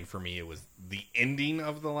 Again, for me, it was the ending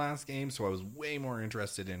of the last game, so I was way more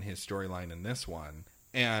interested in his storyline in this one.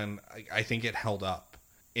 And I think it held up.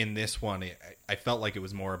 In this one, I felt like it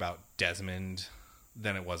was more about Desmond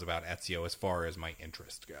than it was about Ezio as far as my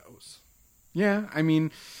interest goes. Yeah, I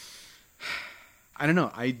mean, I don't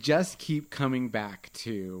know. I just keep coming back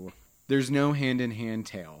to there's no hand-in-hand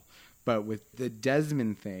tale. But with the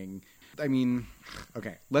Desmond thing, I mean,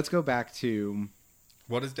 okay, let's go back to...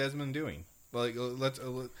 What is Desmond doing? Like,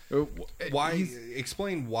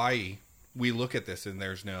 explain why we look at this and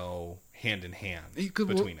there's no hand in hand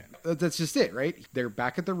between it. That's just it, right? They're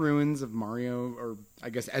back at the ruins of Mario, or I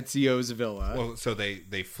guess Ezio's villa. Well, so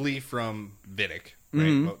they flee from Vidic,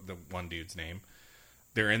 right? The one dude's name.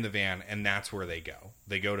 They're in the van, and that's where they go.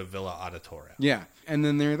 They go to Villa Auditoria. Yeah, and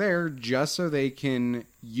then they're there just so they can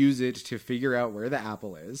use it to figure out where the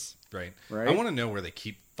apple is. Right. I want to know where they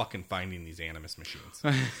keep fucking finding these Animus machines.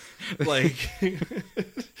 Like,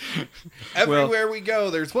 everywhere we go,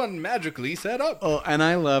 there's one magically set up. Oh, and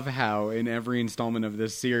I love how in every installment of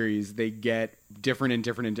this series, they get different and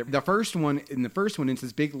different and different. The first one, it's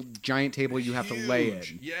this big giant table you have to lay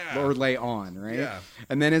in. Yeah. Or lay on, right? Yeah.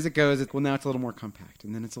 And then as it goes, now it's a little more compact.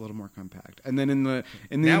 And then it's a little more compact. And then in the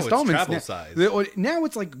now installments... it's travel size. Now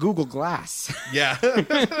it's like Google Glass. Yeah.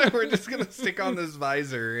 We're just going to stick on this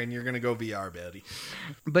visor and you're going to go VR, buddy.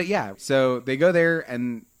 But yeah, so they go there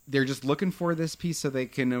and they're just looking for this piece so they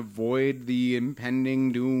can avoid the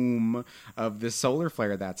impending doom of this solar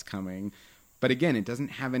flare that's coming. But again, it doesn't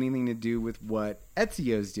have anything to do with what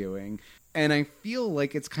Ezio's doing. And I feel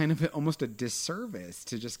like it's kind of almost a disservice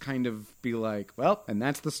to just kind of be like, well, and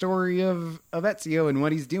that's the story of Ezio and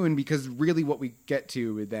what he's doing, because really what we get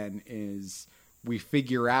to then is we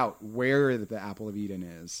figure out where the Apple of Eden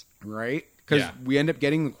is, right? Because we end up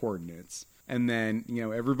getting the coordinates. And then,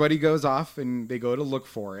 everybody goes off and they go to look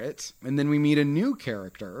for it. And then we meet a new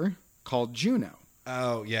character called Juno.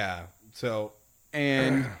 Oh, yeah.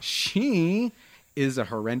 And she is a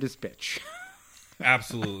horrendous bitch.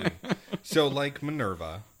 Absolutely. So, like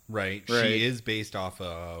Minerva, right? She is based off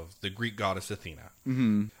of the Greek goddess Athena.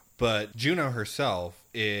 Mm-hmm. But Juno herself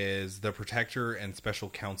is the protector and special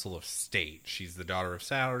counsel of state. She's the daughter of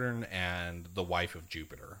Saturn and the wife of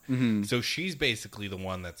Jupiter. Mm-hmm. So she's basically the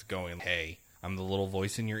one that's going, hey, I'm the little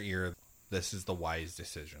voice in your ear. This is the wise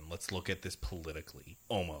decision. Let's look at this politically,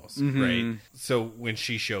 almost, right? So when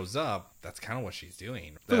she shows up, that's kind of what she's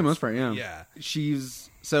doing. For the most part, yeah. Yeah.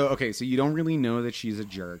 So you don't really know that she's a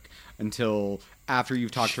jerk until after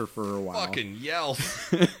you've talked to her for a while. Fucking yells.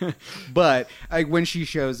 But when she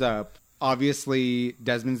shows up, obviously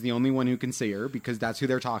Desmond's the only one who can see her because that's who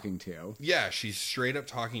they're talking to. Yeah, she's straight up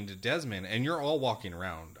talking to Desmond, and you're all walking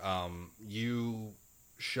around. You,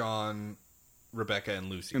 Sean, Rebecca, and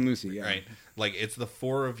Lucy. Yeah. Right? Like, it's the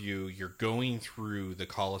four of you. You're going through the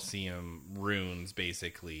Colosseum ruins,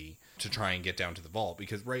 basically, to try and get down to the vault.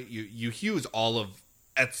 Because, right, you use all of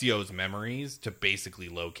Ezio's memories to basically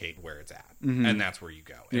locate where it's at. Mm-hmm. And that's where you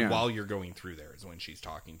go. And Yeah. while you're going through there is when she's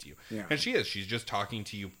talking to you. Yeah. And she's just talking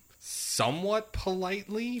to you somewhat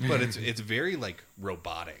politely, but it's very, like,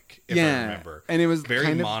 robotic, if I remember. And it was very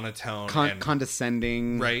kind of monotone and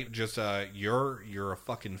condescending. right. Just you're a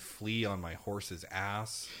fucking flea on my horse's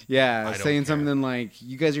ass. Yeah, I don't saying care. something like,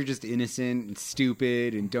 you guys are just innocent and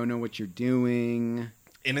stupid and don't know what you're doing.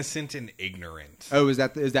 Innocent and ignorant. Oh, is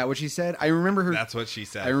that what she said? I remember her. That's what she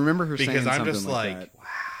said. I remember her saying because I'm something just like like, that. wow,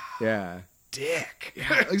 Yeah. dick.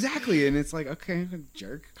 Yeah, exactly. And it's like, okay,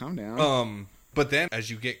 jerk, calm down. But then as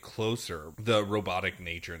you get closer, the robotic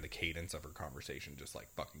nature and the cadence of her conversation just like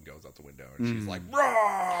fucking goes out the window, and she's like,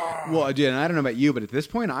 "Rah!" Well, dude, and I don't know about you, but at this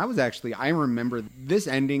point, I remember this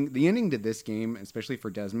ending, the ending to this game, especially for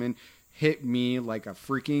Desmond, hit me like a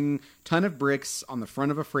freaking ton of bricks on the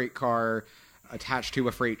front of a freight car attached to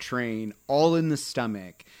a freight train, all in the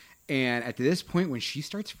stomach. And at this point, when she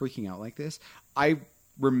starts freaking out like this, I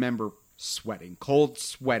remember sweating, cold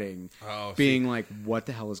sweating, being like, what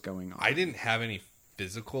the hell is going on? I didn't have any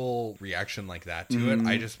physical reaction like that to it.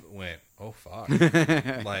 I just went, oh fuck.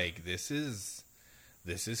 Like this is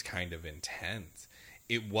kind of intense.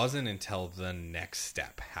 It wasn't until the next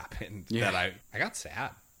step happened that I got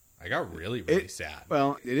sad. I got really sad.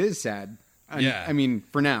 Well, it is sad. Yeah. I mean,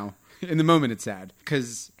 for now, in the moment it's sad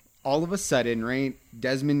because all of a sudden, right,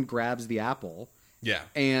 Desmond grabs the apple. Yeah.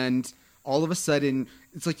 And all of a sudden,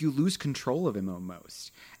 it's like you lose control of him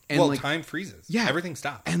almost. And well, like, time freezes. Yeah. Everything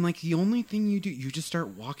stops. And like the only thing you do, you just start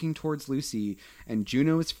walking towards Lucy, and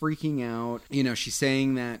Juno is freaking out. You know, she's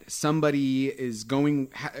saying that somebody is going.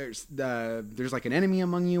 There's like an enemy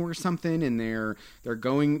among you or something, and they're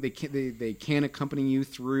going. They can't accompany you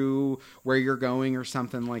through where you're going or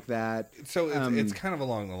something like that. So it's kind of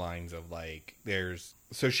along the lines of like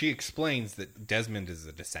So she explains that Desmond is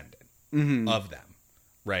a descendant of them.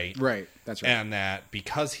 Right? Right. That's right. And that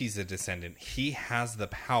because he's a descendant, he has the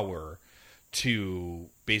power to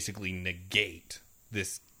basically negate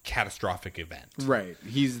this catastrophic event. Right.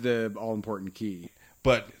 He's the all-important key.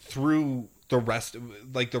 But through the rest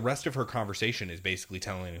of her conversation is basically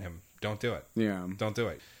telling him, don't do it. Yeah. Don't do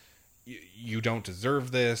it. You don't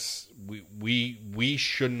deserve this. We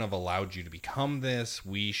shouldn't have allowed you to become this.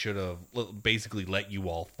 We should have basically let you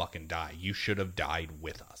all fucking die. You should have died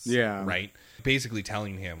with us. Yeah. Right? Basically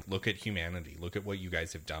telling him, look at humanity. Look at what you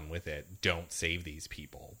guys have done with it. Don't save these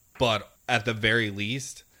people. But at the very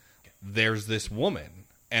least, there's this woman.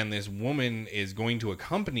 And this woman is going to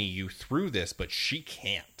accompany you through this, but she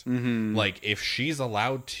can't. Mm-hmm. Like, if she's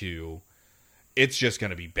allowed to, it's just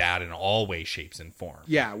going to be bad in all ways, shapes, and forms.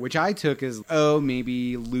 Yeah, which I took as,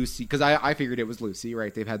 maybe Lucy, because I figured it was Lucy,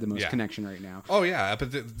 right? They've had the most connection right now. Oh, yeah.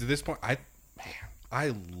 But to this point,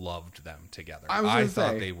 I loved them together. I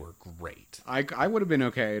thought they were great. I would have been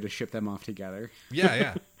okay to ship them off together.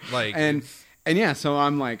 Yeah. Like, And yeah, so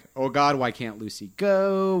I'm like, oh God, why can't Lucy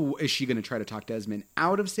go? Is she going to try to talk Desmond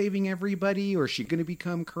out of saving everybody? Or is she going to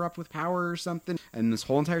become corrupt with power or something? And this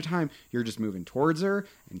whole entire time, you're just moving towards her.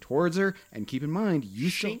 And keep in mind,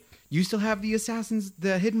 you still have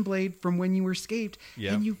the hidden blade from when you escaped.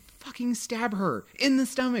 Yeah. And you fucking stab her in the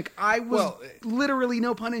stomach. I was literally,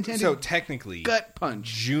 no pun intended. So technically, gut punch.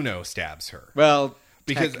 Juno stabs her. Well,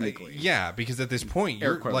 because technically. because at this point,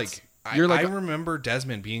 you're like... I remember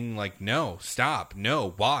Desmond being like, no, stop,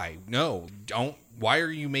 no, why, no, don't, why are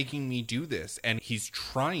you making me do this? And he's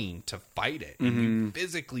trying to fight it, and you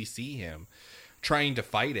physically see him trying to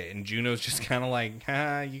fight it, and Juno's just kind of like,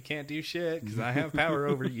 you can't do shit, because I have power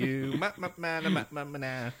over you,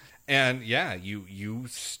 and yeah, you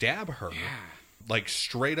stab her, like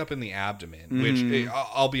straight up in the abdomen, which,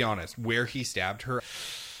 I'll be honest, where he stabbed her,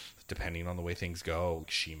 depending on the way things go,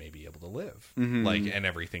 she may be able to live, like, and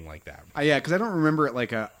everything like that. Yeah, because I don't remember it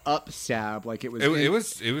like a up stab, like it was. It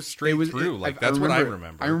was straight through. That's what I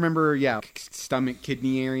remember. I remember, stomach,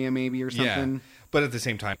 kidney area maybe or something. Yeah. But at the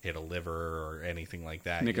same time, hit a liver or anything like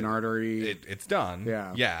that. Nick an artery. It's done.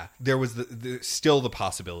 Yeah. Yeah. There was still the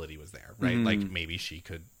possibility was there, right? Like maybe she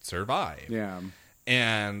could survive. Yeah.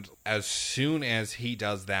 And as soon as he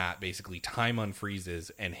does that, basically time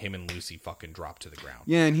unfreezes and him and Lucy fucking drop to the ground.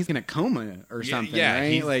 Yeah, and he's in a coma or something,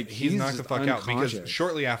 right? He's knocked the fuck out because unconscious.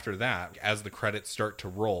 shortly after that, as the credits start to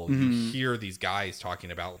roll, you hear these guys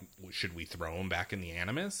talking about, should we throw him back in the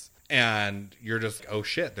Animus? And you're just, oh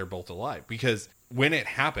shit, they're both alive. Because when it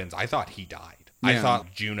happens, I thought he died. I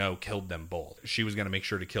thought Juno killed them both. She was going to make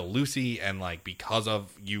sure to kill Lucy, and like, because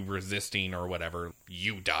of you resisting or whatever,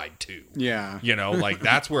 you died too. Yeah. You know, like,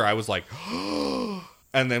 that's where I was like,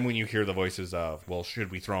 and then when you hear the voices of, well, should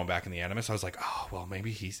we throw him back in the Animus? I was like, oh, well, maybe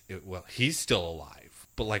he's still alive.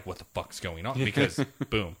 But like, what the fuck's going on? Because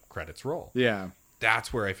boom, credits roll. Yeah.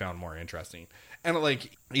 That's where I found more interesting. And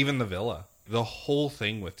like, even the villa. The whole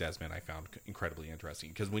thing with Desmond I found incredibly interesting,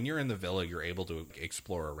 because when you're in the villa, you're able to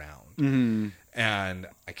explore around. Mm-hmm. And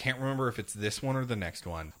I can't remember if it's this one or the next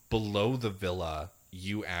one. Below the villa,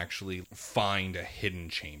 you actually find a hidden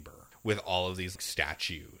chamber with all of these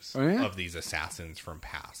statues of these assassins from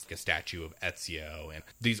past. Like a statue of Ezio and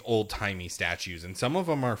these old-timey statues. And some of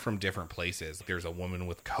them are from different places. There's a woman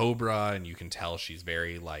with cobra, and you can tell she's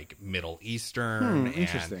very, like, Middle Eastern.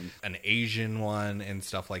 Interesting. And an Asian one and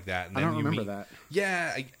stuff like that. And I then don't remember that.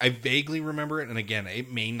 Yeah, I vaguely remember it. And again,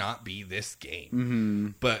 it may not be this game. Mm-hmm.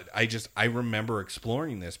 But I remember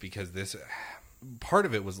exploring this because this... Part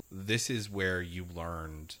of it was, this is where you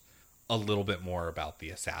learned a little bit more about the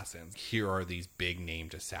assassins. Here are these big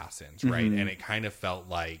named assassins, right? And it kind of felt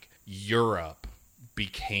like Europe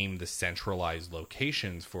became the centralized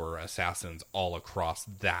locations for assassins all across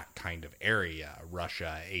that kind of area.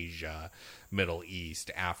 Russia, Asia, Middle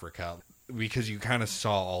East, Africa. Because you kind of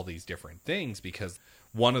saw all these different things, because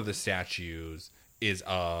one of the statues is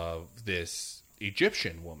of this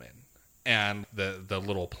Egyptian woman. And the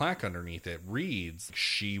little plaque underneath it reads,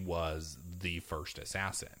 she was the first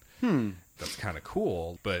assassin. That's kind of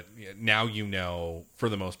cool. But now you know, for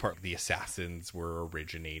the most part, the assassins were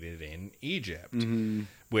originated in Egypt. Mm-hmm.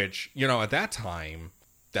 Which, you know, at that time,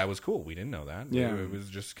 that was cool. We didn't know that. Yeah. It was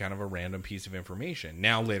just kind of a random piece of information.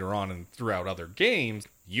 Now, later on and throughout other games,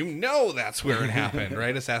 you know that's where it happened,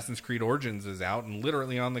 right? Assassin's Creed Origins is out, and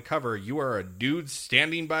literally on the cover, you are a dude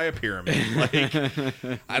standing by a pyramid. Like,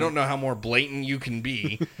 I don't know how more blatant you can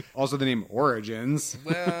be. Also, the name Origins.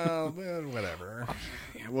 Well, whatever.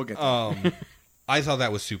 Yeah, we'll get there. I thought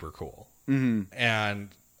that was super cool. Mm-hmm. And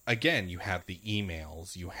again, you had the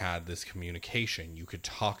emails, you had this communication, you could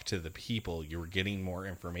talk to the people, you were getting more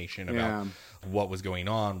information about what was going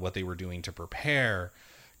on, what they were doing to prepare,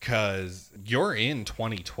 because you're in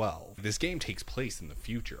 2012. This game takes place in the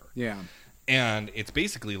future. Yeah. And it's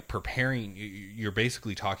basically preparing, you're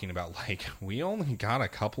basically talking about, like, we only got a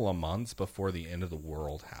couple of months before the end of the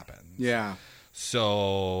world happens. Yeah.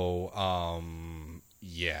 So,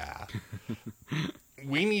 yeah.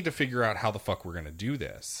 We need to figure out how the fuck we're going to do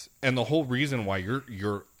this. And the whole reason why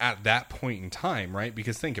you're at that point in time, right?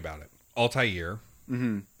 Because think about it. Altair,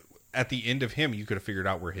 at the end of him, you could have figured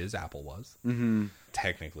out where his apple was,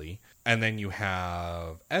 technically. And then you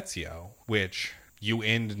have Ezio, which you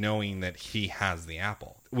end knowing that he has the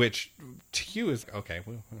apple. Which, to you, is, okay,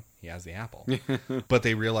 well, he has the apple. But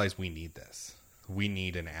they realize, we need this. We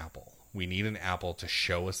need an apple. We need an apple to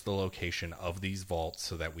show us the location of these vaults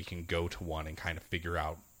so that we can go to one and kind of figure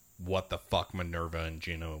out what the fuck Minerva and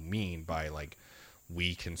Juno mean by, like,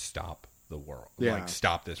 we can stop the world. Yeah. Like,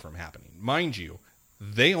 stop this from happening. Mind you,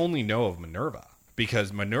 they only know of Minerva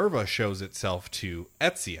because Minerva shows itself to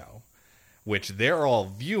Ezio, which they're all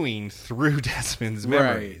viewing through Desmond's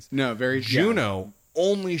memories. Right. No, very Juno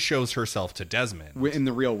only shows herself to Desmond. in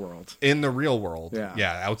the real world. In the real world.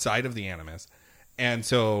 Yeah. Outside of the Animus. And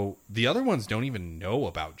so the other ones don't even know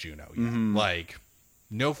about Juno yet. Like,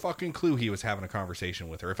 no fucking clue he was having a conversation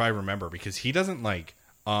with her, if I remember, because he doesn't, like,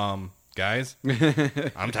 guys,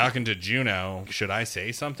 I'm talking to Juno. Should I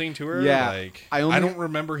say something to her? Yeah. Like, I don't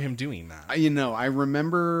remember him doing that. I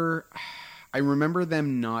remember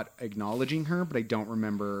them not acknowledging her, but I don't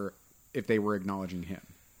remember if they were acknowledging him.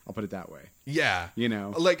 I'll put it that way. Yeah. You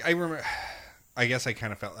know? Like, I guess I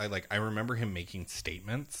kind of felt I remember him making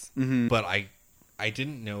statements, but I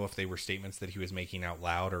didn't know if they were statements that he was making out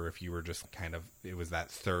loud or if you were just kind of, it was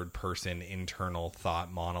that third person internal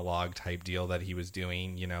thought monologue type deal that he was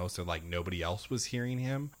doing, you know, so like nobody else was hearing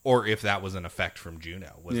him, or if that was an effect from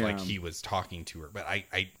Juno, was like he was talking to her. But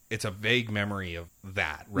I it's a vague memory of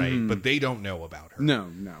that, right? But they don't know about her. No.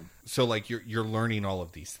 So like you're learning all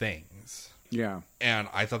of these things. Yeah. And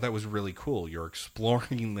I thought that was really cool. You're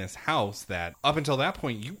exploring this house that up until that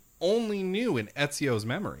point you only knew in Ezio's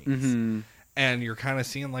memories. And you're kind of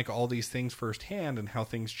seeing like all these things firsthand and how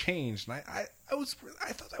things changed. And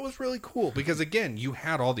I thought that was really cool because again, you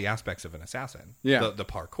had all the aspects of an assassin. Yeah. The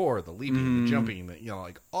parkour, the leaping, the jumping,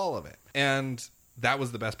 like all of it. And that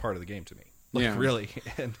was the best part of the game to me. Like really.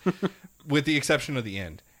 And with the exception of the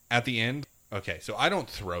end. At the end, okay, so I don't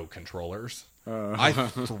throw controllers. I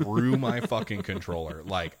threw my fucking controller.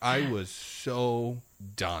 Like I was so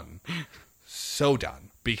done. So done.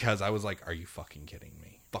 Because I was like, are you fucking kidding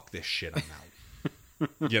me? Fuck this shit, I'm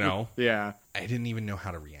out. You know? Yeah. I didn't even know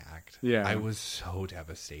how to react. Yeah. I was so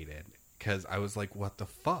devastated because I was like, what the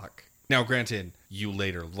fuck? Now, granted, you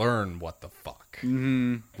later learn what the fuck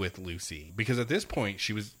with Lucy, because at this point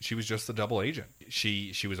she was just a double agent.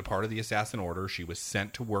 She was a part of the Assassin Order. She was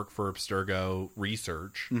sent to work for Abstergo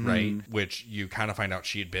Research, right? Which you kind of find out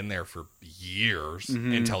she had been there for years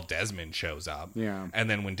until Desmond shows up. Yeah, and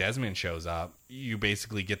then when Desmond shows up, you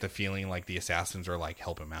basically get the feeling like the assassins are like,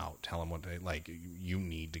 help him out, tell him what they like. You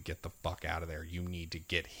need to get the fuck out of there. You need to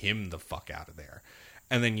get him the fuck out of there.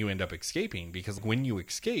 And then you end up escaping because when you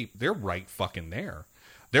escape, they're right fucking there.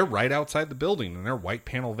 They're right outside the building in their white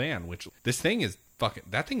panel van, which this thing is fucking,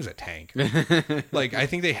 that thing's a tank. Like, I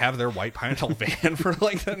think they have their white panel van for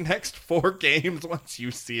like the next 4 games once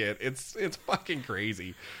you see it. It's fucking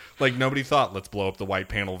crazy. Like, nobody thought, let's blow up the white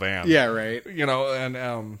panel van. Yeah, right. You know,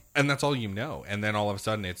 and that's all you know. And then all of a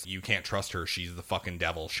sudden it's, you can't trust her. She's the fucking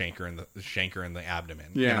devil, shanker in the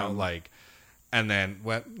abdomen. Yeah. You know, like... And then,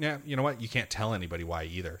 well, yeah, you know what? You can't tell anybody why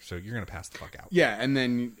either, so you're going to pass the fuck out. Yeah, and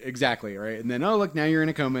then, exactly, right? And then, oh, look, now you're in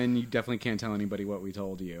a coma, and you definitely can't tell anybody what we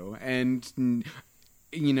told you. And,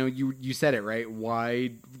 you know, you said it, right?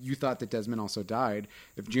 Why you thought that Desmond also died.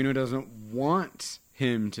 If Juno doesn't want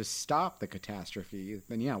him to stop the catastrophe,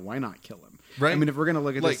 then, yeah, why not kill him? Right. I mean, if we're going to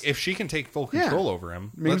look at like, this... if she can take full control over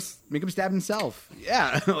him, make him stab himself.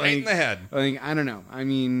 Yeah. Right in the head. I don't know. I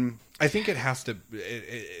mean... I think it has to...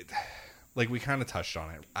 Like, we kind of touched on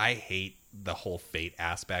it. I hate the whole fate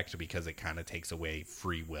aspect because it kind of takes away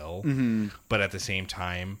free will. But at the same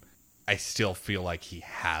time, I still feel like he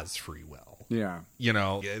has free will. Yeah. You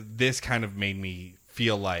know, this kind of made me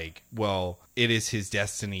feel like, well, it is his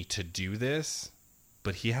destiny to do this,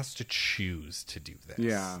 but he has to choose to do this.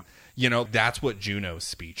 Yeah. You know, that's what Juno's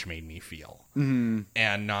speech made me feel. And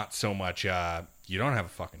not so much, you don't have a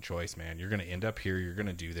fucking choice, man. You're going to end up here. You're going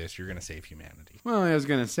to do this. You're going to save humanity. Well, I was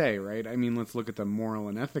going to say, right? I mean, let's look at the moral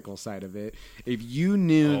and ethical side of it. If you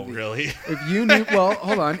knew... Oh, really? If you knew... Well,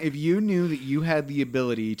 hold on. If you knew that you had the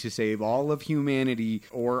ability to save all of humanity,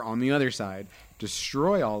 or on the other side,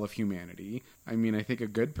 destroy all of humanity, I mean, I think a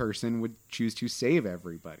good person would choose to save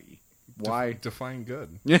everybody. Why? Define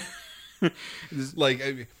good. Yeah.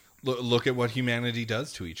 Like... Look at what humanity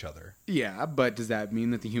does to each other. Yeah, but does that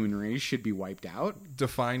mean that the human race should be wiped out?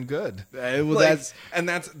 Define good. Well, like,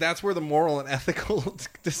 that's where the moral and ethical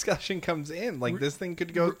discussion comes in. Like, this thing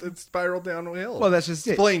could go spiral downhill. Well, that's just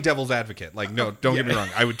it. Playing devil's advocate. Like, no, don't get me wrong.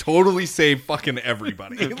 I would totally save fucking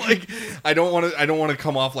everybody. Like, I don't want to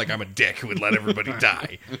come off like I'm a dick who would let everybody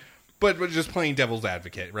die. But just playing devil's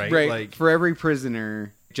advocate, right? Right. Like, for every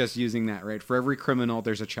prisoner, just using that, right? For every criminal,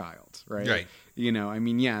 there's a child, right? Right. You know, I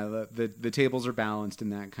mean, yeah, the tables are balanced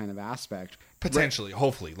in that kind of aspect. Potentially,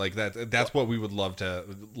 hopefully, like that's what we would love to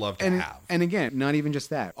have. And again, not even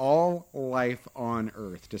just that. All life on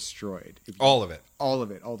Earth destroyed. All of it. All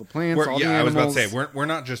of it. All the plants, all the animals. I was about to say, we're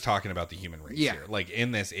not just talking about the human race here. Like,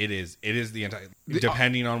 in this, it is the entire...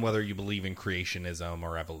 Depending on whether you believe in creationism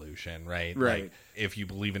or evolution, right? Right. Like, if you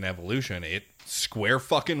believe in evolution, it square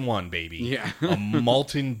fucking one, baby. Yeah. A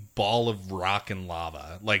molten ball of rock and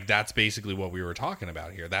lava. Like, that's basically what we were talking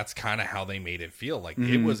about here. That's kind of how they made it feel. Like,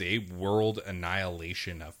 it was a world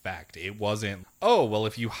annihilation effect. It wasn't, oh, well,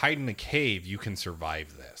 if you hide in a cave, you can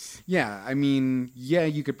survive this. Yeah, I mean, yeah,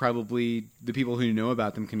 you could probably... The people who know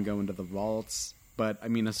about them can go into the vaults... But, I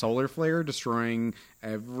mean, a solar flare destroying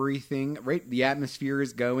everything, right? The atmosphere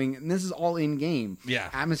is going, and this is all in-game. Yeah.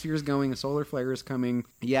 Atmosphere is going, a solar flare is coming.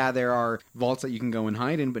 Yeah, there are vaults that you can go and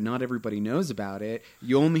hide in, but not everybody knows about it.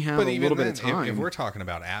 You only have a little bit of time. If we're talking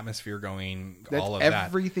about atmosphere going, that's all of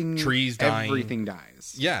everything, that, trees dying. Everything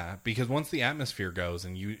dies. Yeah, because once the atmosphere goes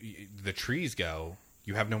and the trees go...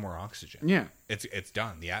 You have no more oxygen. Yeah. It's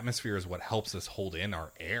done. The atmosphere is what helps us hold in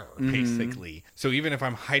our air, basically. So even if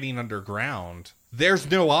I'm hiding underground, there's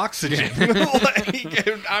no oxygen.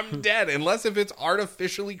 Like, I'm dead. Unless if it's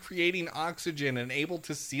artificially creating oxygen and able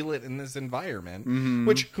to seal it in this environment.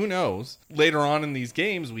 Which, who knows? Later on in these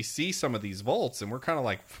games, we see some of these vaults, and we're kind of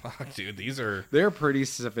like, fuck, dude, they're pretty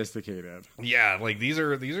sophisticated. Yeah, like, these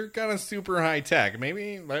are kind of super high tech.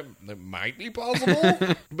 Maybe that might be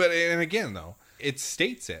possible. But, and again, though, it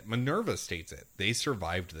states it. Minerva states it. They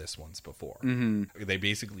survived this once before. They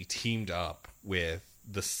basically teamed up with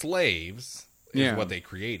the slaves is what they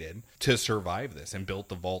created to survive this, and built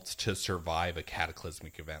the vaults to survive a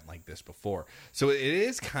cataclysmic event like this before. So it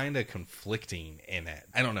is kind of conflicting in it.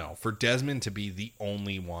 I don't know. For Desmond to be the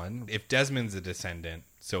only one, if Desmond's a descendant,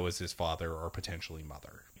 so is his father or potentially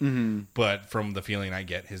mother. Mm-hmm. But from the feeling I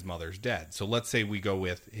get, his mother's dead. So let's say we go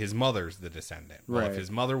with his mother's the descendant. Well, if his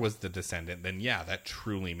mother was the descendant, then yeah, that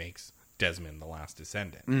truly makes Desmond the last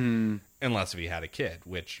descendant. Mm-hmm. Unless if he had a kid,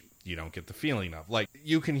 which you don't get the feeling of. Like,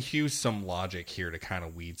 you can use some logic here to kind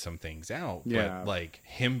of weed some things out. But, like,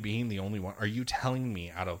 him being the only one, are you telling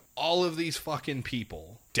me out of all of these fucking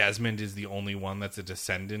people, Desmond is the only one that's a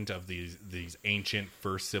descendant of these ancient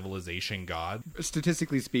first civilization gods?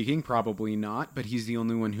 Statistically speaking, probably not, but he's the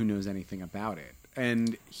only one who knows anything about it.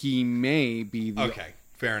 And he may be the... Okay.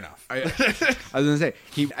 Fair enough. I was going to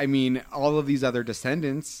say, all of these other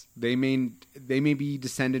descendants, they may be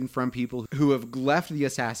descended from people who have left the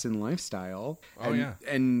assassin lifestyle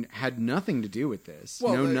and had nothing to do with this.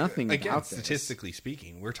 Well, know nothing again, about this. Statistically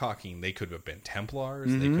speaking, we're talking they could have been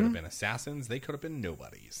Templars, they could have been assassins, they could have been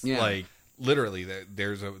nobodies. Yeah. Like, literally,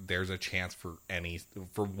 there's a chance for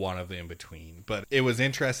one of the in between. But it was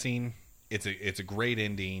interesting. It's a great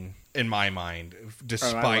ending in my mind,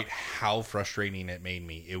 despite how frustrating it made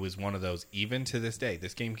me. It was one of those, even to this day.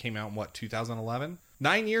 This game came out in 2011?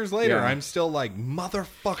 9 years later, I'm still like,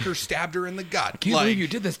 motherfucker stabbed her in the gut. I can't believe you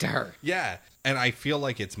did this to her. Yeah. And I feel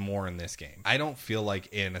like it's more in this game. I don't feel like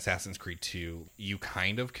in Assassin's Creed 2, you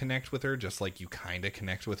kind of connect with her, just like you kind of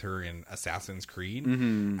connect with her in Assassin's Creed,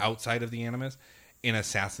 outside of the Animus. In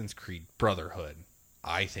Assassin's Creed Brotherhood,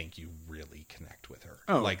 I think you really connect with her.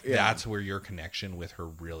 That's where your connection with her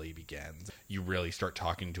really begins. You really start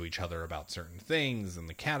talking to each other about certain things and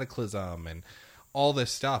the cataclysm and all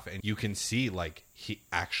this stuff. And you can see, like, he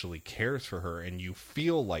actually cares for her, and you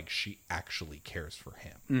feel like she actually cares for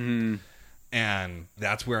him. Mm-hmm. And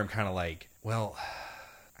that's where I'm kind of like, well,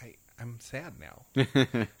 I'm sad now.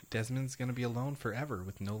 Desmond's going to be alone forever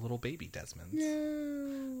with no little baby Desmonds.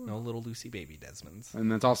 No little Lucy baby Desmonds.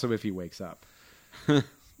 And that's also if he wakes up.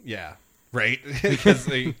 Yeah, right? Because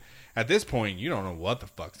at this point, you don't know what the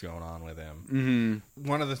fuck's going on with him. Mm-hmm.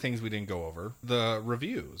 One of the things we didn't go over, the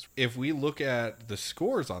reviews. If we look at the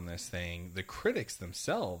scores on this thing, the critics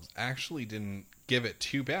themselves actually didn't give it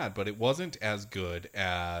too bad, but it wasn't as good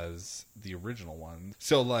as the original one.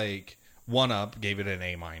 So, like, 1UP gave it an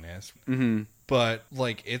A-, but,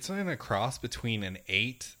 like, it's in a cross between an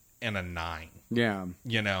 8 and a 9. Yeah.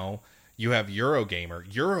 You know? You have Eurogamer.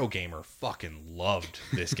 Eurogamer fucking loved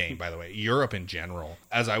this game, by the way. Europe in general.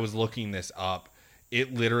 As I was looking this up,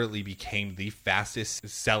 it literally became the fastest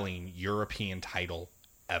selling European title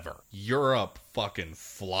ever. Europe fucking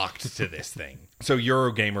flocked to this thing. So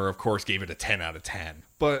Eurogamer, of course, gave it a 10 out of 10.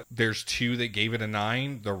 But there's 2 that gave it a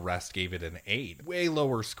 9. The rest gave it an 8. Way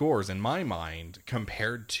lower scores in my mind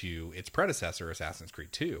compared to its predecessor, Assassin's Creed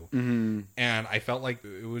 2. Mm-hmm. And I felt like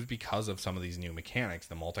it was because of some of these new mechanics.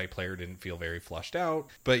 The multiplayer didn't feel very fleshed out.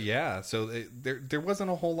 But yeah, so there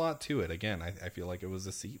wasn't a whole lot to it. Again, I feel like it was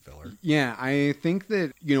a seat filler. Yeah, I think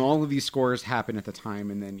that, all of these scores happen at the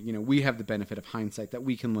time. And then, we have the benefit of hindsight that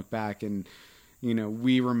we can look back and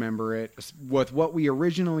we remember it with what we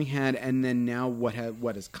originally had, and then now what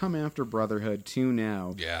has come after Brotherhood to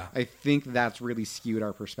now. Yeah, I think that's really skewed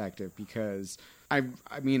our perspective, because I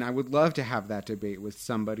would love to have that debate with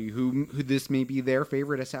somebody who this may be their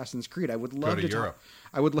favorite Assassin's Creed. I would love to Europe.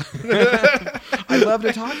 I'd love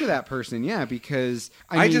to talk to that person. Yeah, because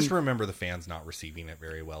I just remember the fans not receiving it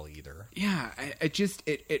very well either. Yeah,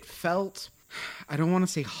 it felt, I don't want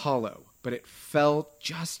to say hollow, but it felt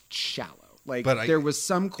just shallow. Like, there was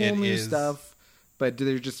some cool new stuff, but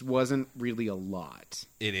there just wasn't really a lot.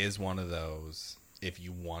 It is one of those, if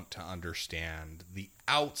you want to understand the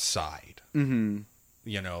outside,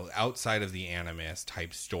 outside of the Animus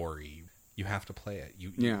type story, you have to play it.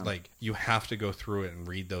 You have to go through it and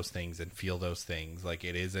read those things and feel those things. Like,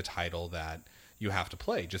 it is a title that you have to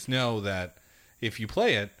play. Just know that if you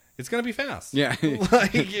play it, it's gonna be fast. Yeah,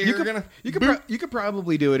 like you could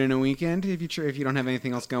probably do it in a weekend if you don't have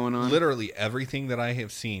anything else going on. Literally everything that I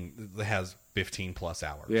have seen has 15 plus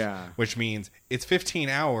hours. Yeah, which means it's 15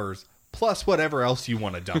 hours plus whatever else you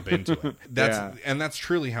want to dump into it. That's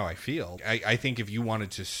truly how I feel. I think if you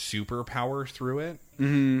wanted to super power through it,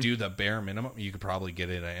 do the bare minimum, you could probably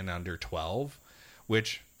get it in under 12.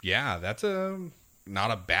 Which, that's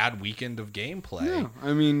not a bad weekend of gameplay.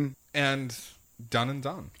 No, and done and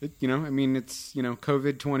done. It's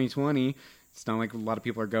COVID 2020. It's not like a lot of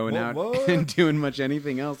people are going out and doing much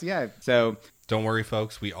anything else. Yeah. So don't worry,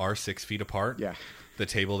 folks. We are 6 feet apart. Yeah. the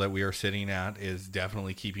table that we are sitting at is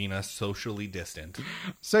definitely keeping us socially distant.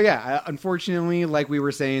 So yeah, unfortunately, like we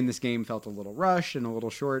were saying, this game felt a little rushed and a little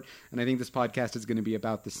short, and I think this podcast is going to be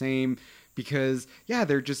about the same because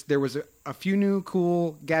there was a few new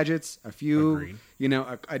cool gadgets, a few Agreed.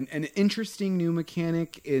 An interesting new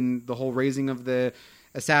mechanic in the whole raising of the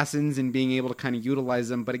assassins and being able to kind of utilize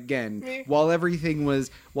them. But again, while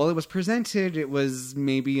it was presented, it was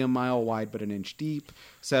maybe a mile wide but an inch deep.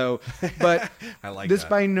 So, but I like this that.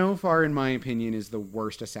 by no far, in my opinion, is the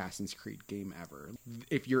worst Assassin's Creed game ever.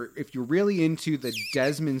 If you're really into the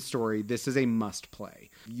Desmond story, this is a must play.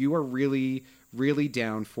 You are really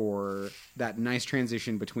down for that nice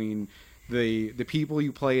transition between the people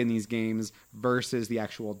you play in these games versus the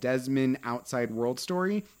actual Desmond outside world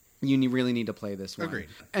story. You really need to play this one. Agreed.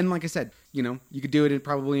 And like I said, you could do it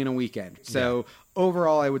probably in a weekend. So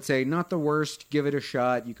overall, I would say not the worst. Give it a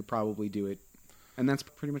shot. You could probably do it. And that's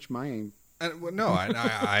pretty much my aim. No,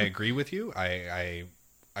 I agree with you. I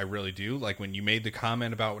really do. Like when you made the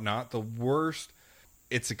comment about not the worst,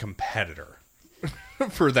 it's a competitor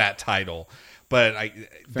for that title. But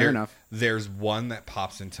Fair enough. There's one that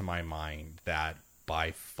pops into my mind that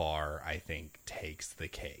by far I think takes the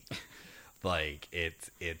cake. Like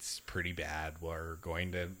it's pretty bad.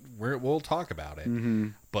 We'll talk about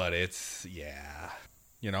it, but it's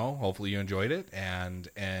hopefully you enjoyed it. And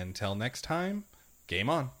until next time, game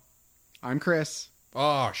on. I'm Chris.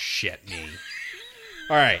 Oh shit me!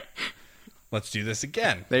 All right, let's do this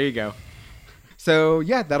again. There you go. So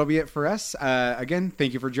yeah, that'll be it for us. Again,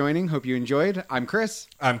 thank you for joining. Hope you enjoyed. I'm Chris.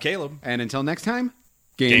 I'm Caleb. And until next time,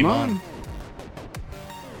 game on.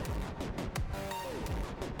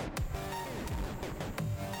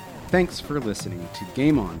 Thanks for listening to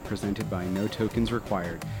Game On, presented by No Tokens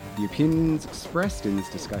Required. The opinions expressed in this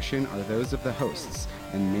discussion are those of the hosts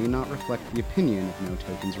and may not reflect the opinion of No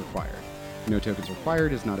Tokens Required. No Tokens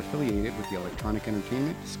Required is not affiliated with the electronic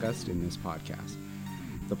entertainment discussed in this podcast.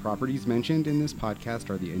 The properties mentioned in this podcast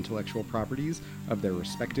are the intellectual properties of their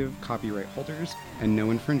respective copyright holders, and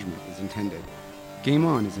no infringement is intended. Game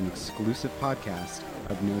On is an exclusive podcast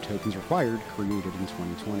of No Tokens Required, created in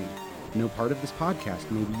 2020. No part of this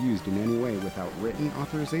podcast may be used in any way without written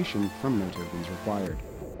authorization from No Tokens Required.